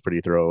 2 is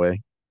pretty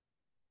throwaway.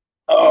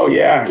 Oh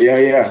yeah, yeah,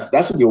 yeah.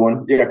 That's a good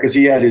one. Yeah, because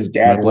he had his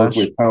dad work Whiplash.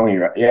 with Tony,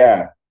 right?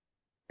 Yeah,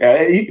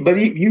 yeah.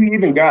 You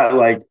even got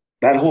like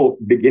that whole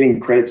beginning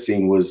credit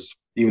scene was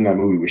even that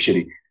movie was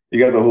shitty. You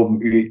got the whole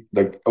movie,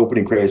 like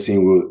opening credit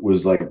scene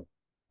was like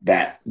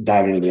that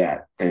diving into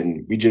that,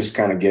 and we just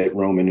kind of get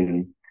Roman,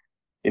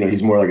 and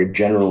he's more like a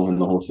general in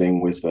the whole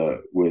thing with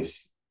the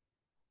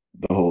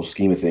whole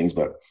scheme of things.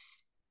 But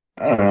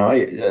I don't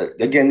know.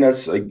 Again,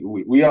 that's like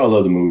we all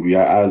love the movie.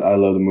 I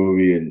love the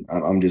movie, and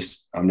I'm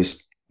just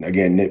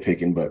again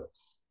nitpicking, but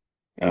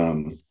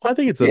I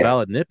think it's a yeah.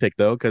 valid nitpick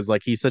though, because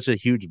like he's such a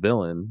huge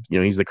villain.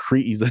 He's the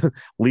Kree, he's the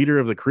leader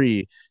of the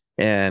Kree,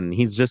 and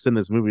he's just in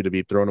this movie to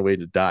be thrown away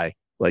to die.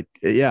 Like,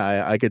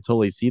 yeah, I could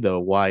totally see though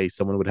why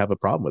someone would have a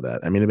problem with that.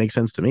 I mean, it makes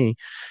sense to me.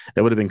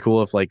 It would have been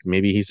cool if like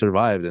maybe he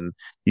survived and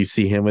you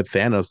see him with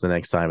Thanos the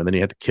next time, and then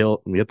you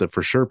have to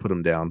for sure put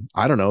him down.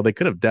 I don't know. They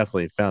could have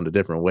definitely found a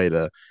different way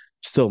to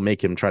still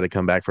make him try to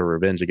come back for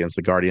revenge against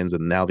the Guardians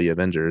and now the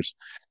Avengers.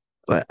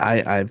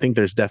 I think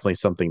there's definitely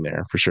something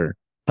there for sure.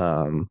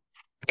 Um,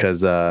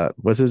 because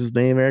what's his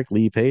name, Eric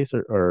Lee Pace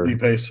Lee or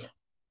Pace.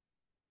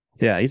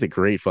 yeah, he's a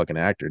great fucking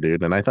actor,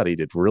 dude, and I thought he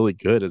did really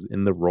good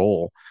in the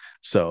role.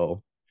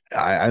 So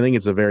I think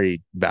it's a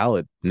very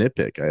valid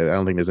nitpick. I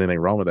don't think there's anything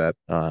wrong with that.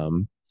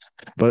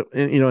 But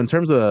in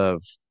terms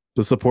of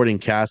the supporting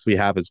cast we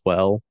have as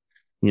well,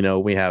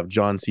 we have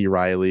John C.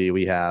 Riley,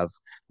 we have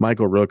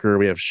Michael Rooker,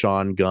 we have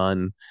Sean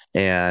Gunn,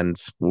 and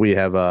we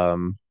have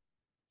the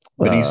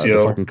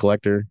Benicio, fucking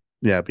collector.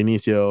 Yeah,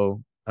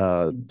 Benicio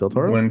del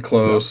Toro. Glenn No.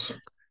 Close,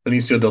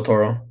 Benicio del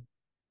Toro.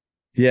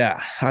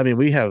 Yeah, I mean,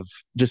 we have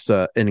just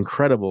an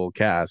incredible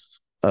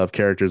cast of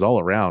characters all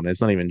around.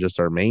 It's not even just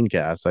our main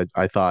cast.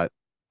 I thought,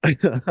 I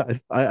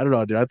don't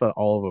know, dude. I thought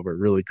all of them were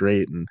really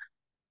great,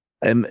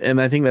 and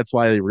I think that's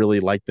why I really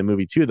like the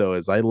movie too. Though,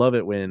 is I love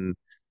it when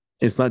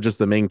it's not just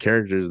the main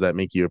characters that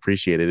make you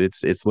appreciate it.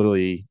 It's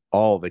literally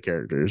all the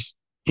characters.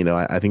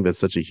 I think that's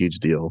such a huge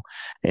deal,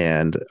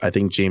 and I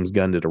think James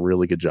Gunn did a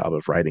really good job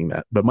of writing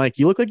that. But Mike,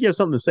 you look like you have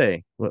something to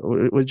say.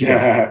 What did you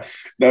got? Yeah,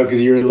 no,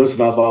 because you're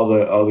listing off all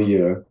the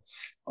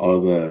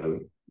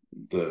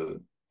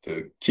the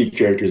key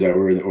characters that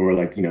were or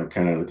like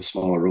kind of the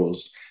smaller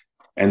roles.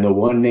 And the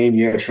one name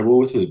you had trouble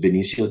with was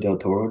Benicio del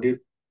Toro, dude.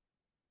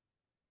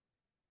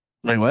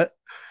 Like what?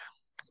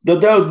 The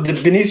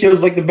Benicio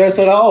is like the best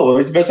at all.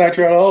 He's the best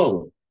actor at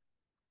all.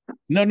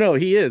 No,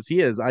 he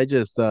is. I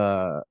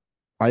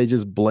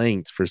just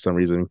blanked for some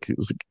reason.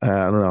 'Cause, I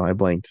don't know. I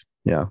blanked.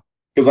 Yeah.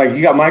 Because like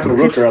you got Michael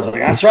Rooker. I was like,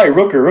 that's right,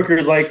 Rooker.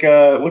 Rooker's like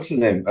what's his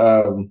name?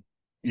 What's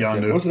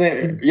Yondu. his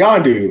name?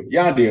 Yondu.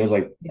 Yondu. I was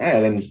like,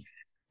 then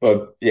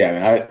but yeah,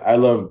 man, I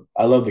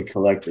love the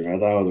collector. I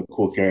thought it was a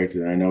cool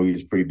character. And I know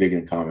he's pretty big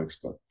in comics,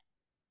 but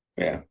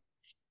yeah.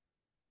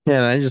 Yeah,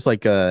 and I just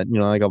like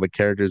like all the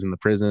characters in the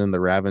prison, the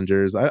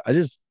Ravengers. I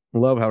just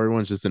love how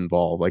everyone's just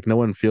involved. Like no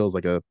one feels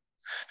like a,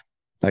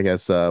 I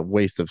guess,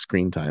 waste of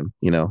screen time.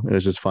 It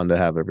was just fun to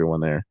have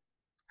everyone there.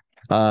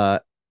 Uh,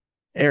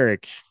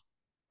 Eric,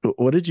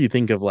 what did you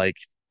think of like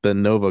the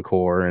Nova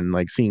Corps and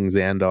like seeing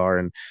Xandar,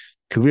 and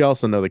because we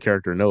also know the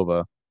character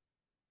Nova.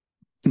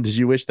 Did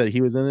you wish that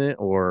he was in it,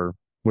 or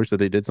wish that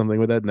they did something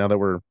with that? Now that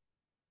we're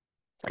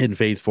in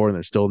Phase 4 and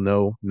there's still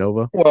no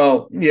Nova.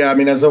 Well, yeah, I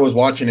mean, as I was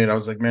watching it, I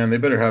was like, man, they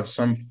better have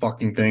some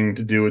fucking thing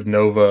to do with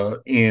Nova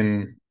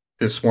in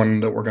this one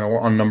that we're gonna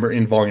on number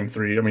in volume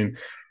 3. I mean,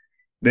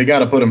 they got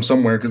to put him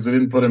somewhere because they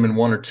didn't put him in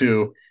 1 or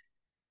 2.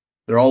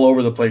 They're all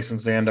over the place in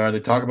Xandar. They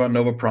talk about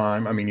Nova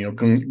Prime. I mean,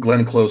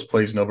 Glenn Close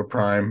plays Nova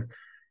Prime.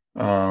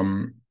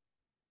 Um,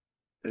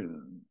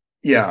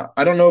 yeah,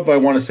 I don't know if I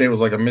want to say it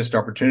was like a missed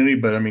opportunity,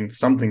 but I mean,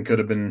 something could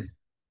have been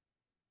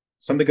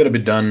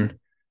done.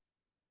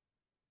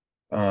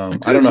 I I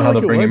kind don't of know feel how like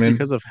they'll it bring was him in.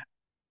 because of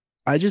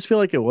I just feel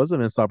like it was a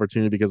missed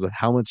opportunity because of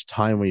how much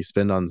time we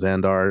spend on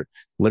Xandar,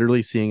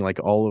 literally seeing like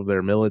all of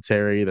their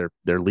military,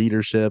 their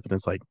leadership, and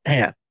it's like,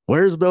 man,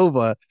 where's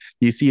Nova?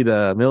 You see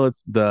the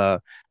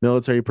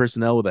military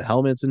personnel with the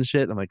helmets and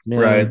shit. I'm like,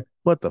 Right. man,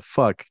 what the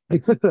fuck?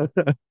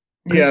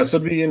 Yeah, so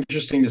it'd be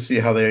interesting to see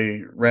how they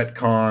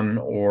retcon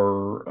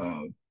or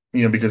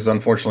because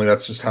unfortunately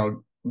that's just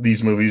how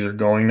these movies are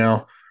going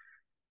now.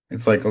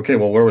 It's like, okay,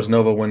 well, where was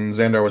Nova when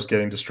Xandar was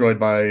getting destroyed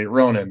by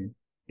Ronan?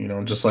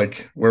 Just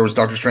like where was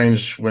Doctor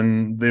Strange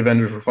when the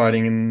Avengers were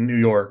fighting in New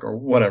York or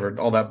whatever,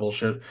 all that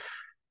bullshit.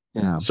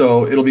 Yeah.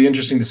 So it'll be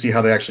interesting to see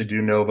how they actually do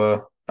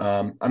Nova.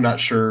 I'm not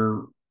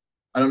sure.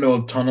 I don't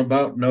know a ton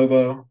about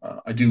Nova.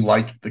 I do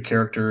like the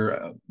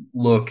character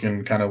look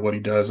and kind of what he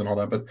does and all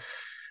that, but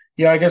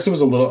yeah, I guess it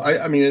was a little.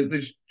 I mean,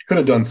 they could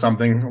have done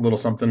something, a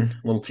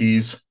little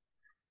tease.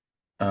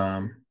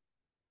 Um,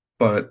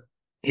 but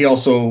he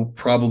also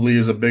probably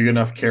is a big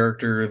enough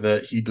character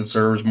that he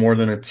deserves more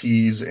than a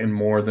tease and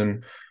more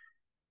than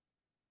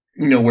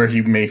where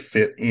he may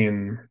fit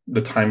in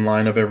the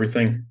timeline of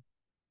everything.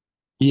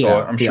 So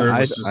Yeah, I'm yeah, sure it I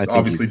was I just think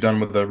obviously he's done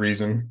with a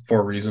reason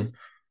for a reason.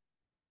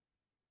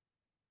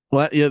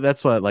 well, yeah,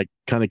 that's what like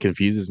kind of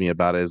confuses me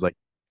about it is like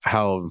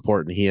how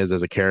important he is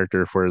as a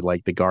character for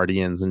like the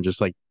Guardians and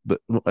just like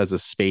as a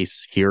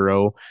space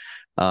hero.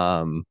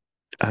 Um,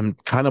 I'm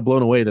kind of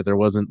blown away that there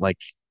wasn't like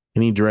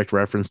any direct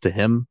reference to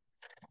him,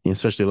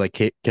 especially like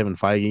Kevin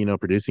Feige,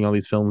 producing all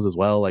these films as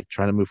well, like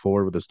trying to move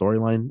forward with the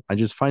storyline. I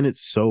just find it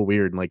so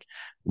weird. Like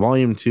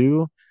Volume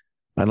 2,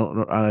 I don't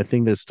know. I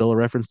think there's still a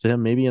reference to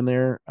him maybe in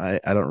there. I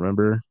don't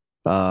remember.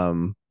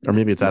 Or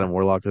maybe it's Adam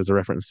Warlock. There's a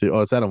reference to. Oh,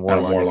 it's Adam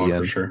Adam Warlock at the Warlock for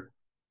end. sure.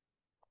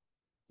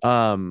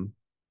 Um,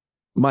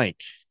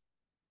 Mike,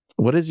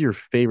 what is your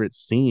favorite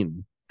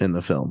scene in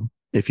the film,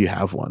 if you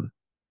have one?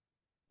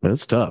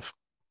 That's tough.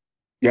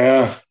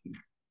 Yeah,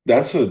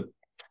 that's a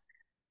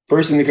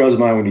first thing that comes to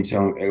mind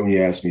when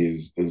you ask me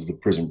is the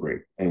prison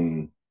break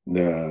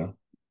the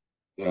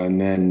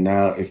and then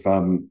now if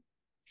I'm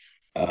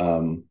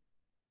um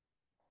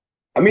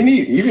I mean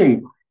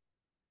even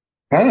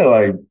kind of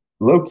like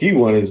low key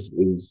one is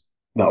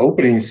the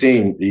opening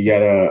scene. You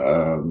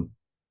gotta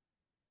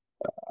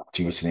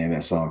what's the name of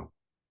that song?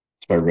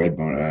 It's by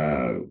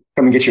Redbone.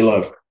 Come and get your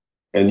love,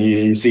 and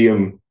you see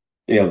him,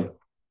 you know,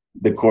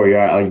 the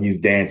choreography, like he's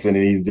dancing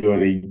and he's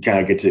doing. You kind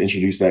of get to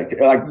introduce that,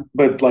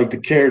 but like the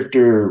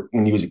character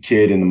when he was a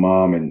kid and the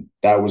mom, and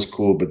that was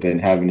cool. But then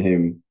having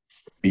him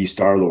be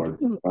Star Lord.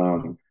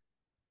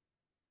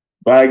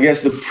 But I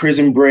guess the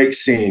prison break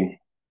scene,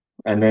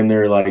 and then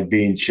they're like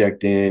being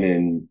checked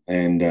in,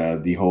 and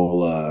the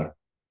whole.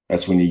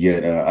 That's when you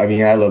get. I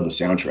mean, I love the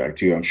soundtrack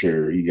too. I'm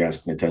sure you guys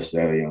can attest to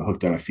that.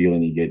 Hooked on a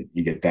feeling.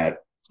 You get that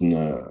from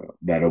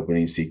that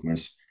opening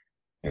sequence,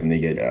 and they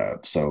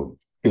get so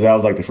because that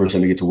was like the first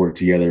time they get to work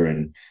together,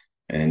 and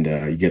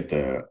you get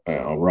the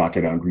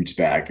rocket on Groot's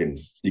back, and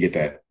you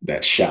get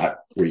that shot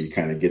where you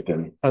kind of get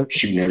them Uh,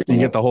 shooting you everything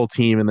get up. the whole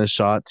team in this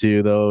shot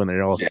too, though, and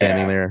they're all standing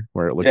Yeah, there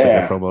where it looks like a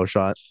yeah, promo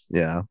shot.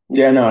 Yeah.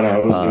 yeah. No,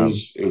 it was it Um,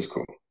 was it was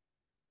cool.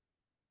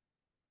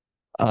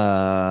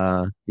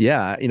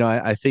 yeah,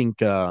 I think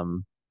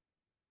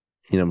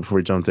before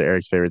we jump to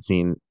Eric's favorite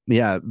scene,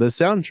 yeah, the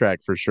soundtrack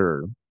for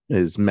sure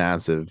is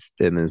massive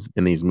in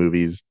these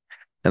movies,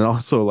 and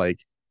also like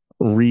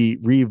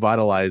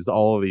revitalized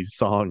all of these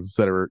songs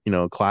that are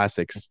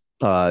classics.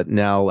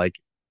 Now like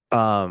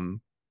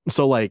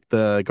so like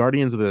the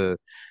Guardians of the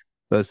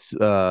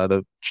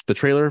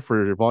trailer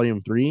for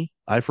Volume 3.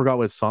 I forgot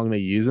what song they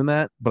use in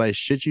that, but I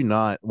shit you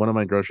not, one of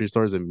my grocery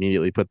stores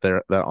immediately put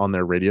that on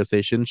their radio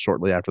station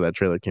shortly after that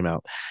trailer came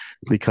out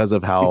because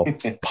of how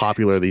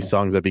popular these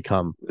songs have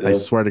become. I Yeah.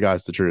 swear to God,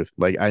 it's the truth.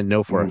 Like I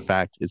know for a Mhm.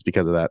 fact it's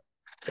because of that.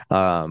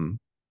 Um,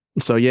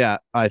 So yeah,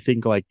 I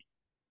think like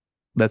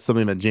that's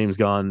something that James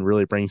Gunn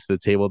really brings to the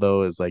table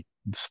though, is like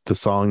the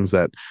songs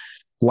that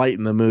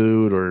lighten the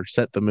mood or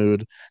set the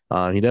mood.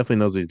 He definitely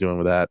knows what he's doing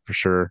with that for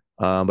sure.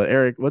 But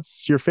Eric,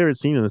 what's your favorite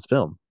scene in this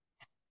film?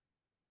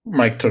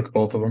 Mike took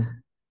both of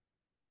them.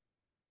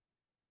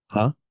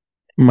 Huh?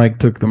 Mike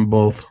took them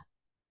both.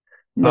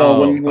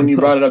 No, Oh, when you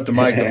brought it up to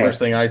Mike, the first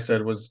thing I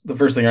thought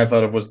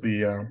of was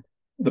the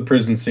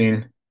prison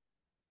scene.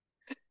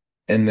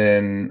 And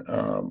then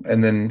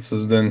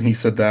so then he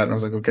said that and I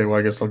was like, okay, well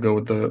I guess I'll go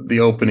with the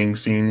opening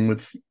scene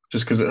with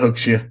just because it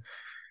hooks you.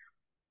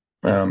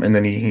 And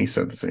then he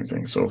said the same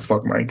thing. So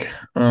fuck Mike.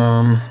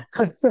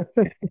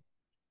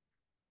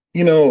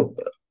 You know,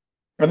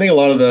 I think a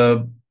lot of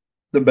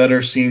the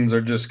better scenes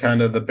are just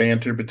kind of the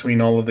banter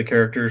between all of the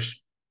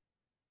characters.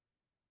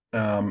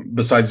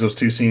 Besides those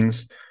two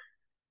scenes,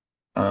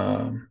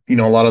 a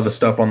lot of the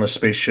stuff on the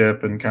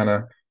spaceship and kind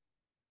of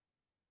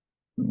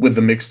with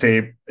the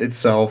mixtape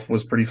itself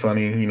was pretty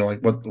funny.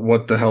 Like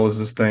what the hell is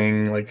this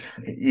thing? Like,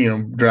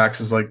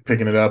 Drax is like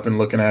picking it up and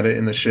looking at it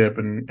in the ship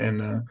and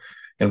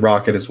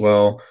Rocket as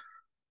well.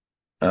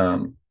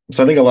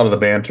 So I think a lot of the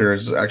banter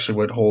is actually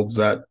what holds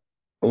that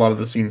a lot of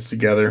the scenes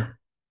together.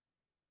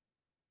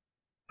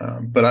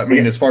 But I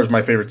mean, Yeah. as far as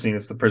my favorite scene,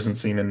 it's the prison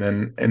scene, and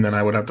then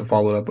I would have to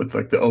follow it up with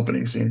like the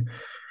opening scene.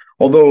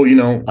 Although,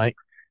 I right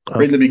oh,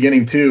 in the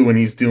beginning too, when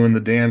he's doing the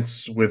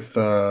dance with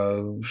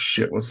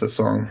shit, what's that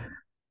song?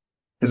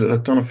 Is it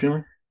Hooked on a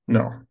Feeling?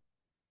 No.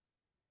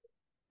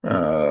 I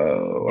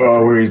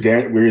Oh,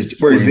 forget. Where where he's he's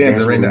dancing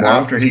dancing right with now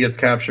Lamar. after he gets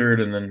captured,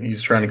 and then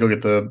he's trying to go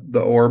get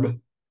the orb.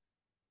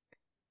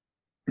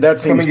 That Come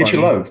scene's and get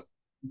your funny. love.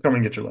 Come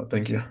and get your love.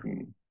 Thank you.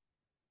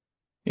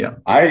 Yeah.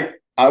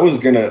 I was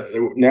gonna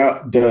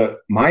now the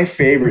my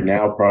favorite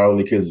now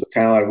probably because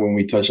kind of like when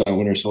we touched on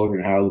Winter Soldier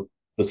and how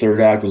the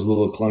third act was a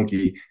little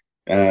clunky.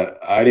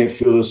 I didn't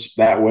feel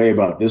that way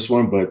about this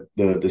one, but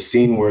the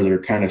scene where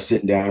they're kind of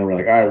sitting down and we're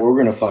like, all right, we're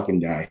gonna fucking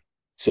die.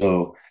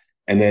 So,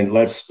 and then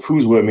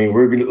who's with me?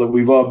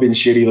 We've all been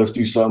shitty. Let's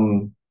do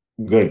something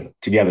good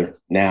together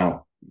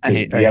now because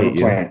we I have a hate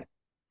you. plan.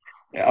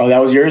 Oh, that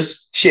was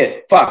yours?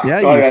 Shit. Fuck. Yeah, Oh,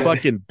 you I got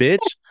fucking bitch.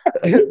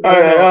 all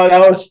Well, right, no, oh,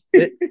 that was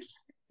it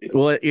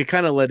well, it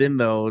kind of led in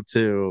though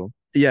to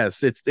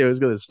yes, it was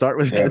going to start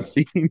with that yeah.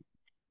 scene.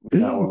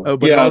 That one. Oh,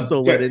 but it Yeah.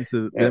 also led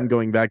into Yeah. them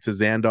going back to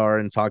Xandar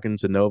and talking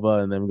to Nova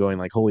and them going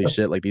like, holy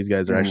shit, like these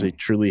guys are actually Mm-hmm.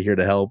 truly here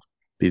to help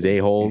these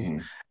a-holes. Mm-hmm.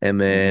 And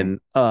Mm-hmm.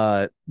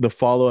 then the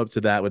follow-up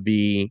to that would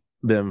be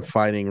them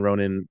fighting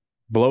Ronan,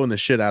 blowing the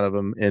shit out of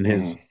him in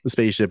his Mm-hmm.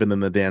 spaceship, and then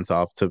the dance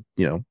off to,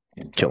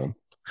 kill him.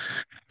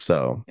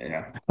 So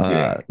Yeah.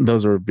 Yeah.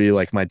 those would be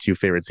like my two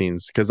favorite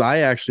scenes because I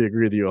actually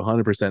agree with you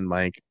 100%,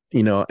 Mike.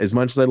 As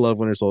much as I love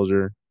Winter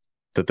Soldier,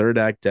 the third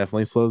act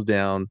definitely slows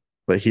down,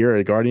 but here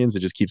at Guardians, it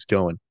just keeps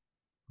going.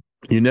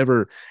 You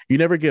never you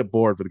never get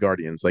bored with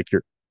Guardians. Like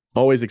you're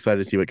always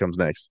excited to see what comes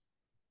next.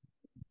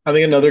 I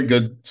think another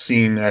good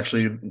scene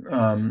actually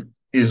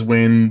is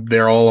when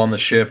they're all on the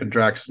ship and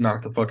Drax is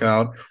knocked the fuck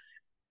out,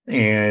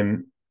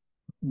 and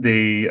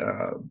they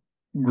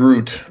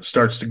Groot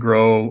starts to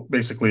grow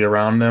basically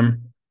around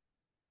them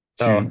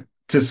Oh,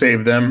 to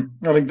save them.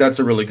 I think that's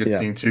a really good yeah.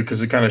 scene too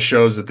because it kind of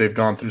shows that they've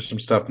gone through some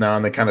stuff now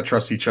and they kind of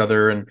trust each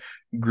other. And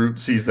Groot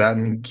sees that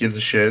and gives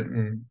a shit,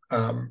 and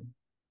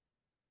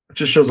it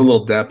just shows a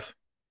little depth.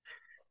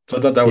 So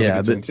I thought that was a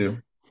Yeah, good scene too.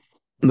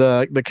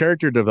 the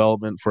character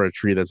development for a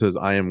tree that says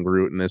I am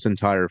Groot in this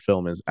entire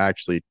film is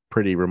actually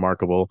pretty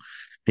remarkable.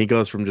 He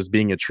goes from just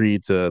being a tree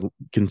to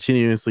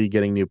continuously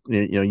getting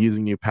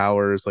using new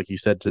powers, like you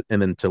said,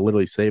 and then to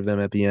literally save them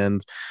at the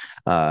end.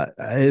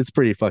 It's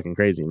pretty fucking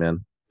crazy,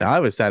 man. I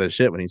was sad as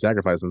shit when he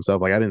sacrificed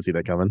himself. Like I didn't see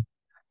that coming.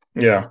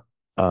 Yeah,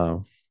 Uh,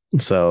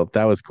 so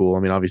that was cool. I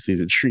mean, obviously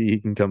he's a tree; he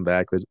can come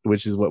back,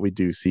 which is what we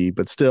do see.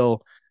 But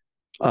still,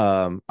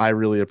 I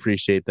really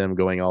appreciate them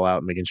going all out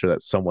and making sure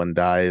that someone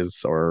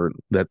dies or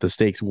that the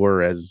stakes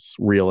were as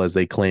real as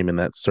they claim in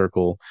that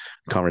circle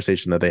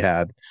conversation that they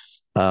had.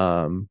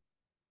 Um,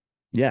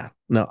 yeah,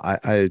 no,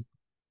 I,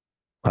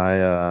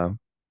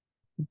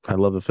 I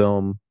love the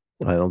film.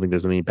 I don't think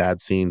there's any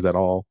bad scenes at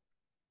all.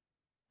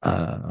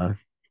 Uh,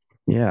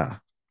 yeah.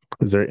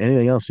 Is there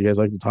anything else you guys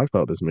like to talk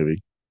about this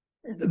movie?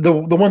 the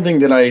one thing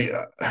that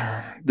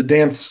the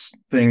dance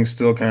thing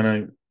still kind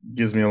of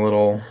gives me a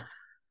little.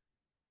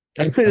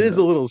 It is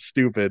a little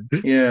stupid,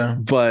 Yeah,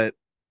 but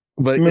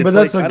I but mean, but it's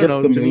that's like I I don't guess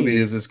know. the To movie me,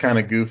 is it's kind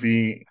of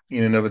goofy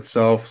in and of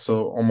itself,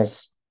 so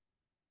almost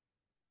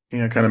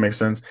kind of makes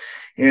sense.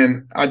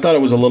 And I thought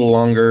it was a little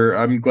longer.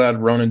 I'm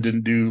glad Ronan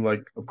didn't do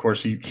like, of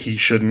course he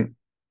shouldn't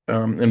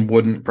and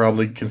wouldn't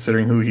probably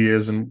considering who he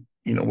is and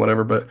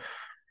whatever, but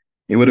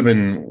it would have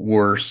been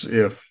worse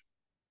if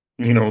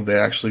they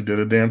actually did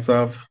a dance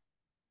off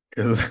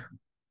because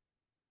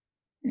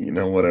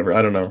whatever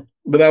I don't know.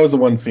 But that was the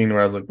one scene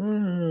where I was like,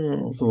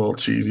 it's a little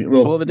cheesy.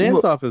 well, the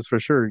dance off is for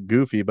sure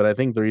goofy, but I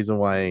think the reason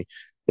why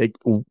they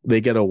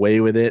they get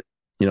away with it,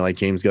 like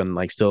James Gunn,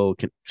 like still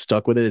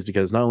stuck with it, is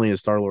because not only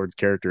is Star Lord's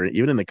character,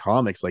 even in the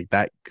comics, like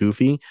that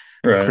goofy,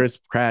 right. Chris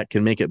Pratt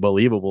can make it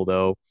believable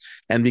though,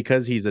 and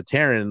because he's a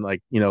Terran,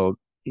 like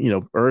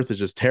Earth is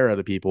just terror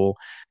to people,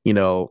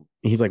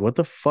 he's like, what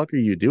the fuck are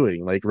you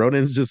doing? Like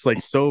Ronan's just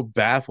like so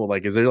baffled.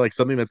 Like, is there like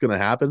something that's gonna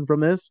happen from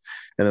this?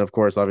 And then of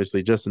course,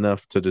 obviously, just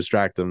enough to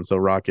distract him so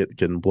Rocket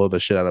can blow the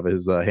shit out of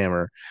his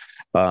hammer.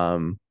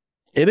 Um,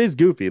 it is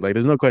goofy, like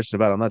there's no question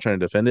about it. I'm not trying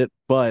to defend it,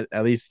 but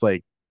at least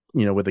like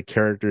with the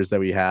characters that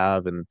we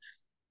have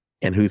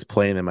and who's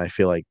playing them, I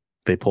feel like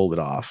they pulled it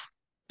off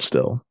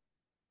still.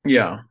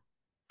 Yeah.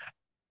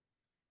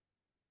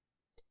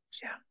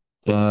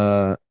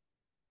 Uh,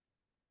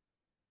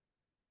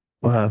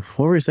 what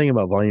were we saying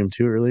about Volume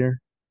 2 earlier?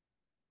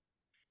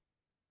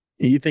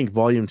 You think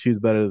Volume 2 is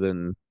better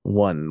than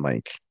 1,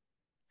 Mike?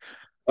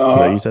 Is that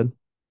what you Uh, said?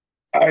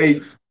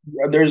 I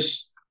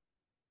there's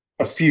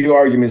a few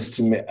arguments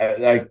to make.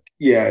 Like,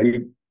 yeah,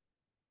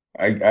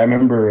 I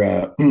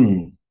remember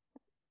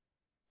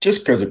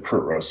just because of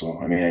Kurt Russell.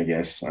 I mean, I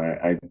guess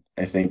I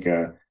think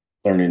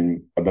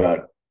learning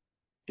about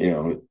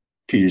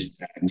Peter's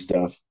dad and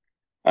stuff,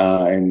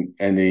 and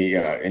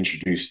they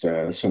introduced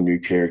some new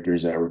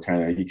characters that were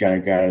you kind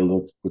of got to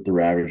look with the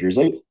Ravagers.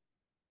 Like,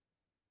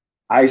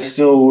 I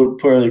still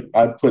would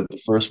I'd put the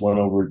first one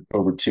over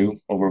two,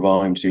 over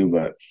volume two,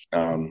 but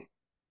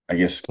I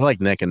guess I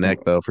like neck and neck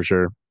though, for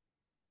sure.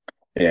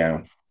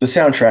 yeah, the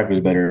soundtrack was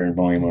better in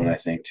volume one, I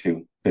think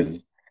too,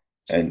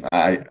 and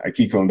I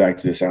keep coming back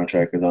to the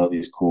soundtrack with all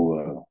these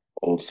cool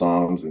old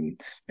songs and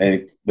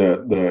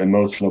the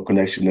emotional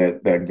connection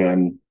that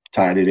Gunn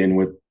tied it in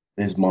with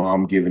his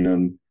mom giving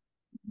him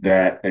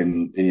that,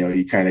 and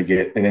you kind of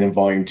get, and then in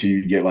volume two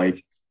you get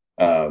like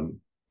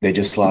they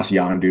just lost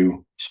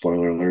Yondu,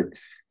 spoiler alert,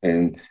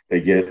 and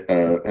they get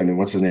and then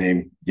what's his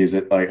name gives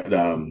it like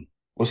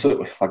what's it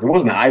like, it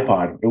wasn't an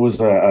iPod, it was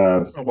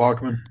A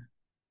Walkman.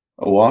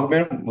 a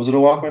Walkman, was it a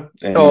Walkman,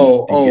 and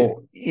Oh, he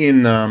get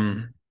in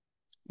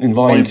in volume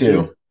volume two,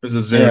 two, there's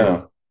a Zoom.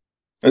 yeah.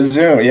 A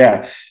Zoom,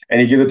 yeah. And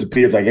he gives it to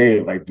Peter. It's like,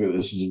 hey, like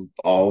this is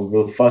all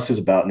the fuss is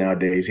about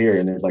nowadays here.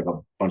 And there's like a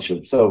bunch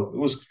of, so it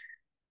was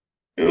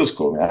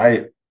cool,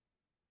 man.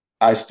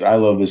 I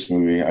love this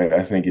movie.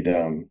 I think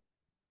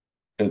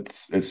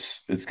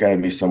it's got to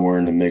be somewhere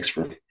in the mix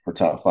for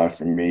top five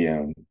for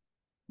me.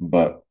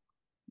 But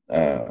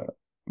uh,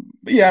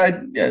 but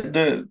yeah, yeah.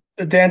 The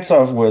dance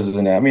off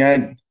wasn't. I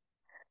mean,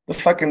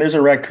 there's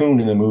a raccoon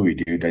in the movie,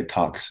 dude, that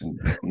talks, and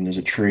there's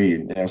a tree,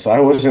 and so I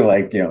wasn't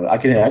like, I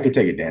could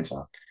take a dance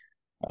off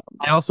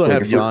I also for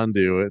have like for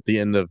Yondu at the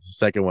end of the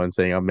second one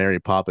saying, I'm Mary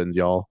Poppins,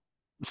 y'all.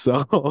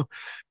 So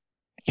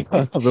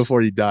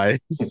before he dies.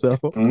 So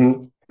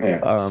yeah.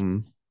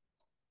 um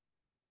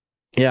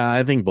yeah,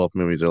 I think both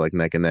movies are like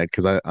neck and neck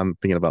because I'm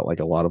thinking about like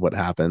a lot of what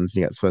happens.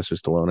 You got Sylvester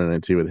Stallone in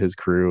it too with his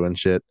crew and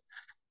shit.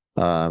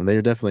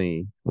 They're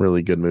definitely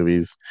really good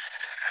movies.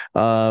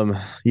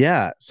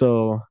 Yeah,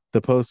 so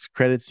the post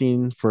credit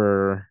scene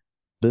for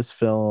this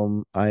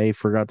film, I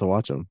forgot to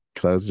watch them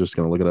because I was just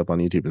gonna look it up on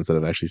YouTube instead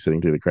of actually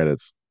sitting through the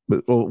credits.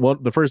 But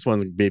the first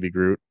one's Baby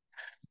Groot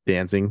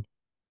dancing,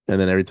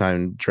 and then every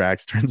time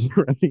Drax turns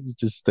around, he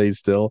just stays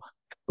still.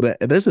 But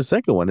there's a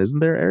second one, isn't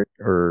there, Eric?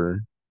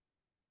 Or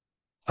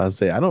I'll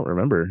say I don't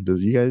remember.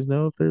 Does you guys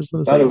know if there's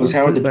a Thought it second was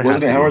one? Howard the There wasn't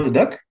has it to be. Howard the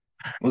Duck?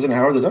 Wasn't it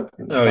Howard the Duck?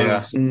 I Oh thought it yeah.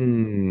 was.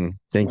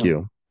 Thank Yeah.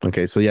 you.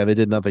 Okay, so yeah, they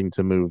did nothing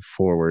to move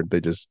forward. They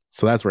just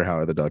so that's where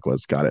Howard the Duck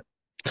was. Got it.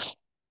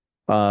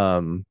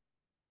 Um,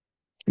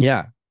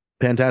 yeah,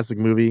 fantastic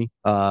movie.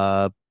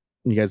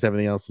 You guys have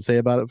anything else to say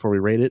about it before we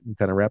rate it and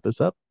kind of wrap this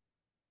up?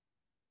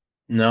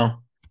 No,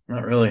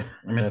 not really.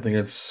 I mean, I think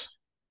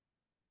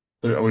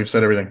we've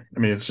said everything. I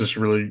mean, it's just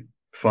really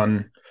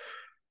fun.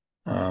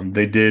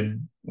 They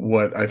did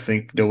what I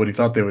think nobody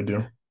thought they would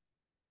do,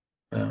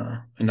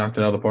 and knocked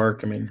it out of the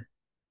park. I mean,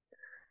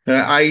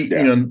 Yeah.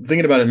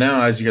 thinking about it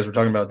now, as you guys were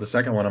talking about the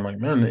second one, I'm like,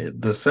 man,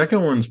 the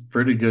second one's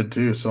pretty good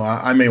too. So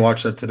I may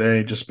watch that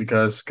today just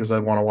because I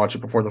want to watch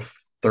it before the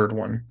third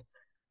one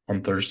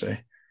on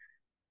Thursday.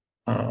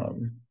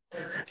 Um,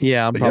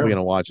 Yeah, I'm but probably yeah,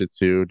 gonna watch it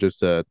too, just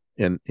to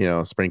and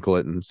sprinkle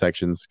it in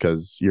sections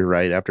because you're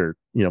right. After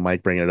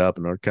Mike bringing it up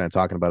and we're kind of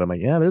talking about it, I'm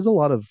like, yeah, there's a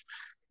lot of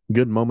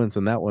good moments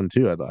in that one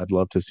too. I'd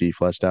love to see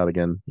fleshed out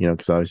again,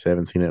 because obviously I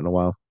haven't seen it in a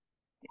while,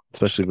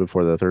 especially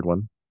before the third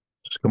one.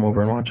 just come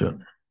over and watch it,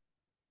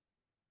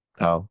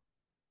 Oh,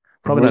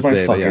 probably Where's not my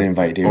today, but fucking yeah.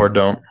 invite, or dude?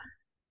 don't.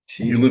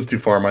 You Jesus. live too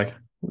far, Mike.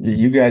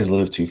 You guys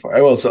live too far.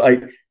 Well, so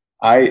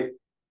I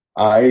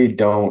I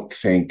don't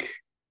think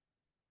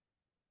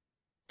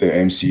the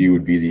MCU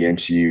would be the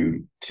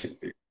MCU.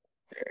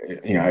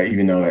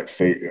 Even though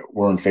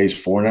we're in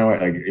phase four now,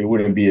 like it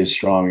wouldn't be as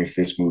strong if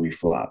this movie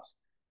flopped.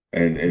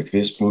 And if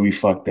this movie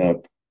fucked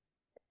up,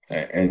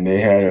 and they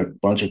had a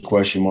bunch of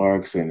question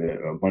marks and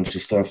a bunch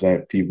of stuff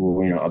that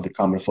people, other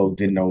common folk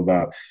didn't know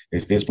about.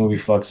 If this movie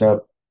fucks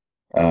up,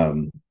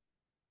 um,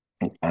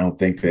 I don't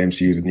think the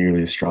MCU is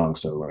nearly as strong.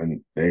 So,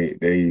 and they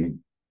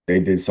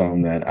did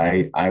something that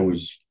I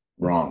was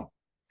wrong.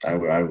 I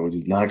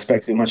was not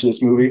expecting much of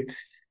this movie,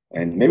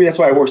 and maybe that's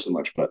why I worked so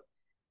much. But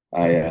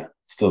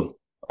still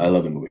I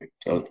love the movie.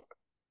 So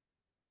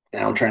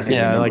now I'm trying to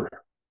think of a Yeah, number.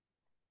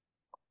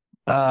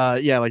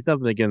 yeah, like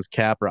nothing against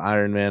Cap or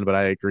Iron Man, but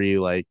I agree.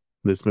 Like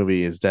this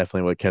movie is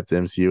definitely what kept the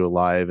MCU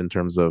alive in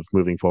terms of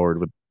moving forward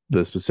with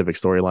the specific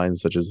storylines,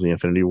 such as the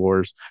Infinity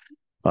Wars.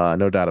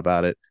 No doubt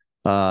about it.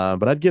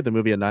 But I'd give the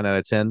movie a 9 out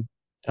of 10.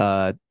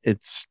 It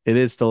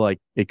is still like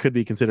it could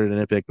be considered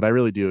an nitpick, but I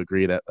really do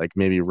agree that like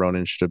maybe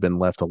Ronan should have been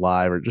left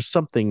alive or just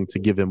something to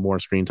give him more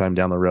screen time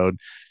down the road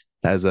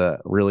as a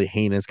really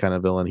heinous kind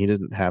of villain. He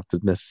didn't have to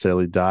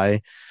necessarily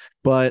die,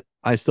 but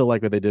I still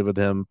like what they did with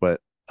him.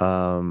 But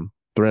the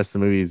rest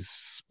of the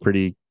movie's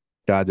pretty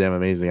goddamn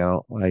amazing.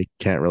 I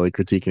can't really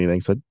critique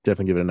anything, so I'd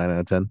definitely give it a 9 out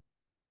of 10.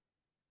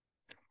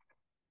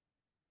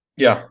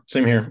 Yeah,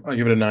 same here. I'll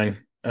give it a 9.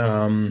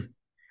 I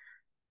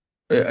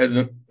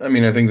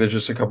mean, I think there's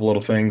just a couple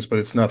little things, but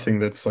it's nothing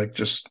that's like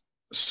just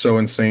so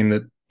insane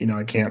that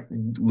I can't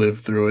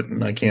live through it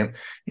and I can't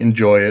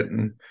enjoy it.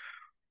 And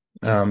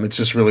it's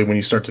just really when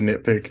you start to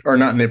nitpick, or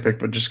not nitpick,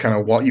 but just kind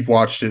of you've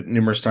watched it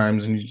numerous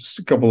times, and just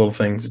a couple little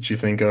things that you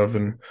think of.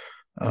 And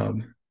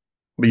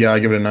but yeah, I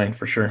give it a 9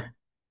 for sure.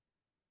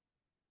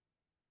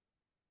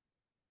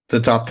 It's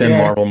a top 10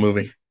 Marvel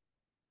movie.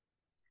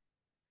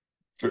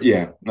 Top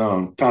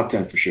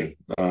 10 for sure.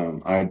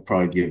 I'd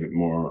probably give it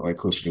more like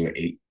closer to an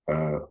 8,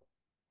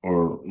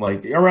 or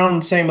like around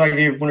the same like I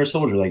gave Winter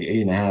Soldier, like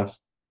 8.5.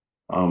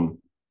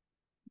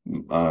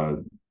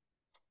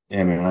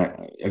 Yeah, man. I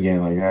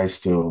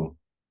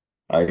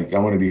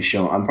want to be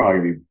shown. I'm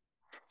probably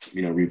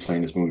gonna be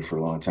replaying this movie for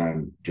a long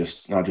time,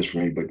 just not just for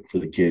me, but for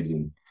the kids,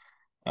 and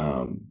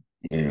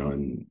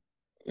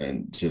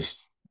and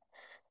just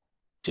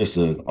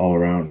an all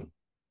around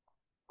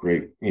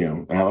great.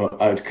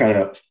 It's kind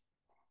of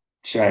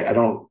I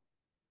don't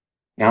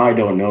now I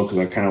don't know because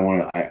I kind of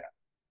want to.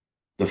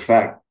 The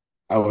fact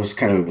I was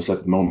kind of upset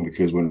at the moment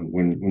because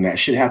when that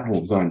shit happened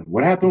with Gunn,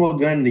 what happened with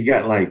Gunn? He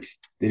got like,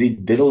 did he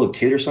diddle a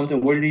kid or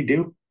something? What did he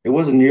do? It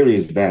wasn't nearly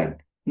as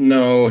bad.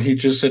 No, he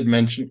just had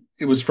mentioned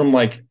it was from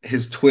like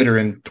his Twitter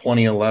in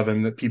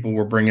 2011 that people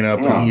were bringing up,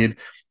 and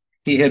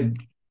he had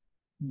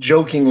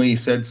jokingly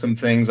said some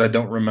things I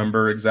don't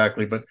remember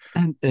exactly, but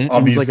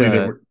obviously like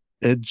there were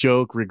a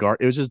joke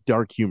it was just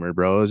dark humor,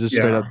 bro. It was just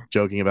straight up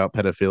joking about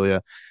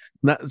pedophilia.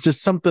 Not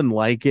just something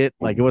like it.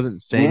 Like it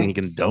wasn't saying he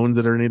condones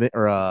it or anything,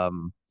 or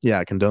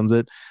condones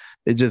it.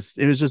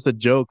 It was just a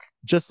joke,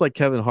 just like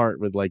Kevin Hart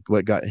with like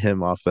what got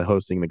him off the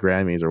hosting the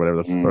Grammys or whatever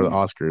or the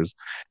Oscars.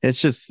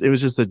 It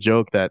was just a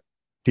joke that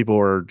people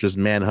were just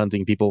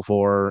manhunting people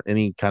for.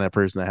 Any kind of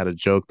person that had a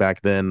joke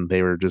back then,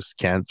 they were just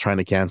trying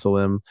to cancel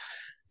him.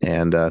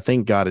 And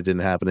thank God it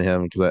didn't happen to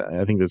him because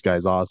I think this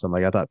guy's awesome.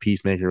 Like I thought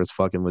Peacemaker was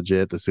fucking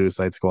legit, the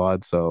Suicide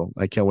Squad. So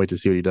I can't wait to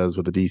see what he does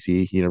with the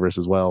DC universe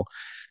as well.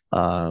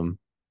 But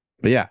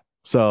yeah,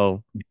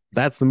 so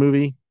that's the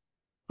movie.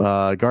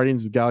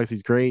 Guardians of the Galaxy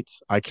is great.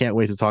 I can't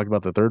wait to talk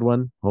about the third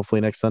one.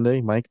 Hopefully next Sunday.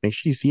 Mike, make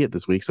sure you see it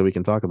this week so we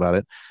can talk about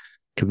it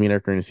because me and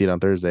Eric are going to see it on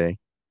Thursday.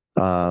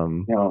 I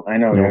know,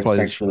 guys.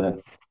 Thanks for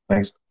that.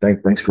 Thanks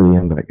for the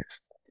invite, guys.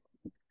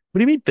 What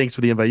do you mean? Thanks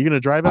for the invite. You're going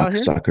to drive out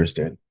here? Suckers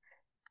did.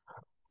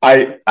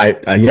 Yeah.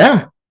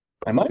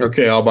 I might.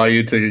 Okay, I'll buy you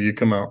a ticket. You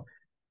come out.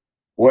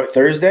 What,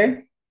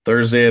 Thursday?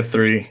 Thursday at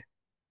 3.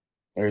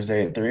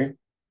 Thursday at 3.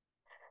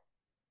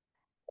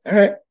 All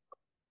right.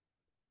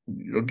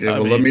 Okay,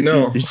 let me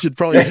know. You should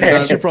probably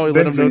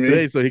let him know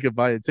today so he could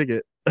buy a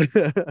ticket.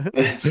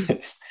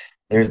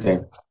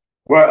 Thursday.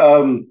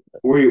 Where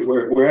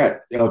we're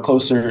at?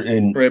 Closer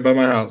in right by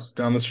my house,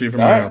 down the street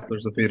from my house.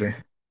 There's a theater.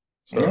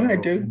 So all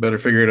right, dude. Better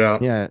figure it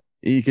out. Yeah,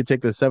 you could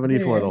take the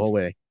 74 the whole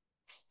way.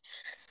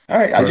 All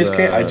right, I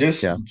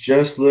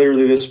just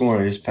literally this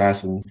morning just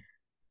passing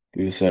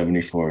through the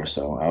 74.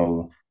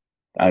 So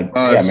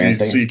man.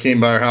 So you came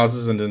by our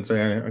houses and didn't say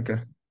anything.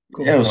 Okay.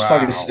 Cool. Yeah, it was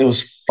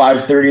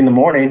 5:30 in the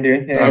morning,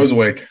 dude. Yeah. I was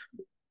awake.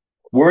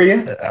 Were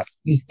you?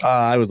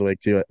 I was awake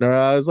too. No,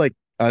 I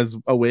was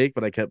awake,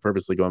 but I kept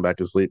purposely going back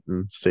to sleep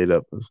and stayed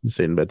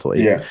in bed till 8.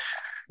 Yeah.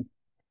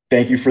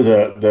 Thank you for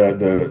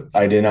the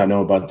I did not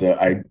know about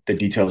the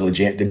details of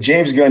the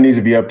James Gunn needs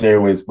to be up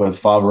there with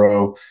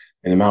Favreau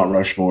and the Mount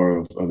Rushmore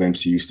of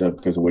MCU stuff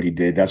because of what he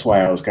did. That's why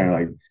I was kind of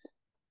like,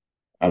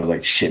 I was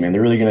like, shit, man,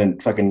 they're really gonna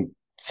fucking.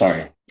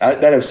 Sorry,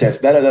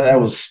 that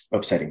was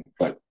upsetting.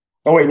 But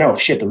oh wait, no,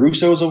 shit, the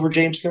Russos over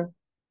James Gunn.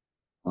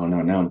 Oh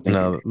no, now I'm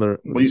thinking. No,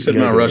 well, you said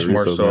Mount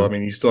Rushmore, so man. I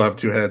mean, you still have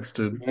two heads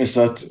to.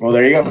 Well,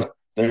 there you go.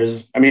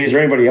 Is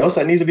there anybody else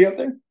that needs to be up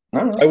there?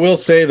 No. I will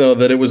say though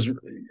that it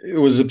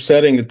was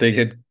upsetting that they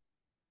had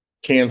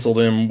canceled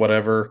him.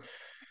 Whatever.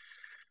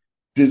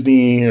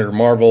 Disney or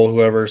Marvel,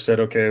 whoever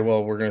said, okay,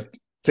 well, we're going to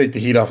take the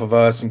heat off of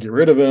us and get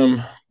rid of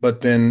him.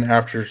 But then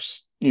after,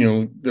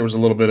 there was a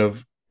little bit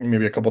of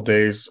maybe a couple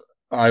days,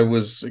 I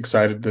was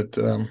excited that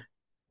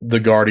the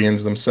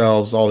Guardians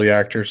themselves, all the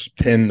actors,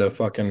 penned a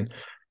fucking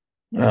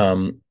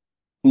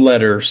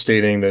letter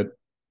stating that,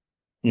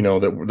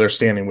 that they're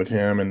standing with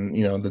him and,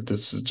 that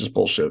this is just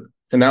bullshit.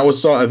 And I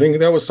think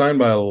that was signed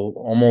by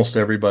almost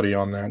everybody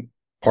on that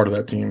part of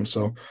that team.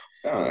 So,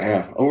 oh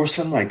yeah, or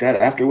something like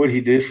that. After what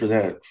he did for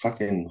that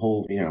fucking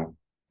whole,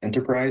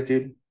 enterprise,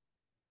 dude.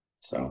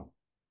 So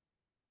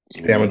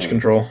damage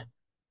control.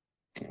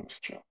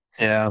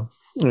 Yeah,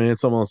 I mean,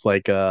 it's almost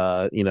like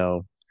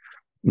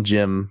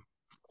Jim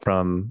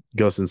from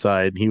Ghost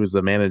Inside. He was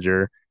the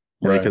manager.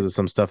 And Right. because of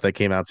some stuff that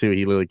came out too,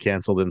 he literally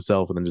canceled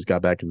himself and then just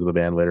got back into the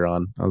band later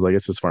on. I was like,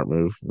 it's a smart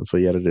move. That's what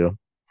you had to do.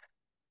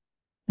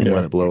 And Yeah.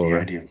 let it blow The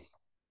over. idea.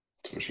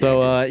 That's what she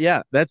So had to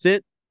yeah, that's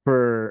it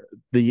for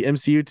the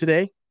MCU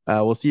today.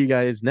 We'll see you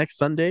guys next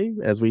Sunday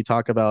as we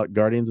talk about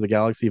Guardians of the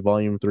Galaxy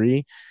Volume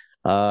 3.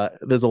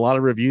 There's a lot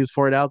of reviews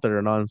for it out that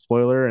are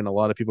non-spoiler, and a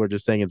lot of people are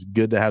just saying it's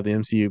good to have the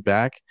MCU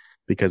back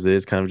because it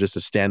is kind of just a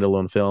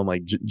standalone film.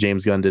 Like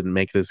James Gunn didn't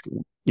make this,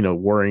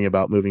 worrying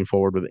about moving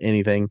forward with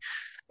anything.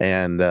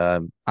 And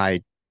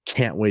I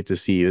can't wait to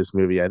see this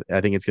movie.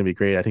 I think it's going to be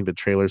great. I think the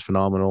trailer's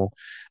phenomenal.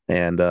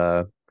 And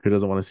who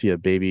doesn't want to see a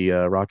baby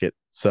rocket?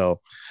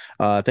 So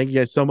thank you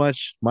guys so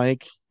much,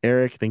 Mike,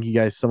 Eric. Thank you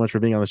guys so much for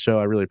being on the show.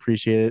 I really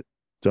appreciate it.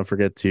 Don't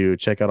forget to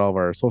check out all of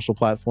our social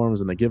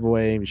platforms and the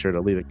giveaway. Be sure to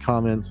leave a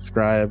comment,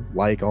 subscribe,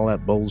 like, all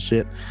that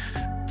bullshit.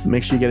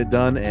 Make sure you get it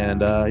done.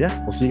 And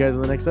yeah, we'll see you guys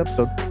in the next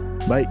episode.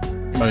 Bye.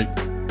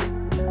 Bye.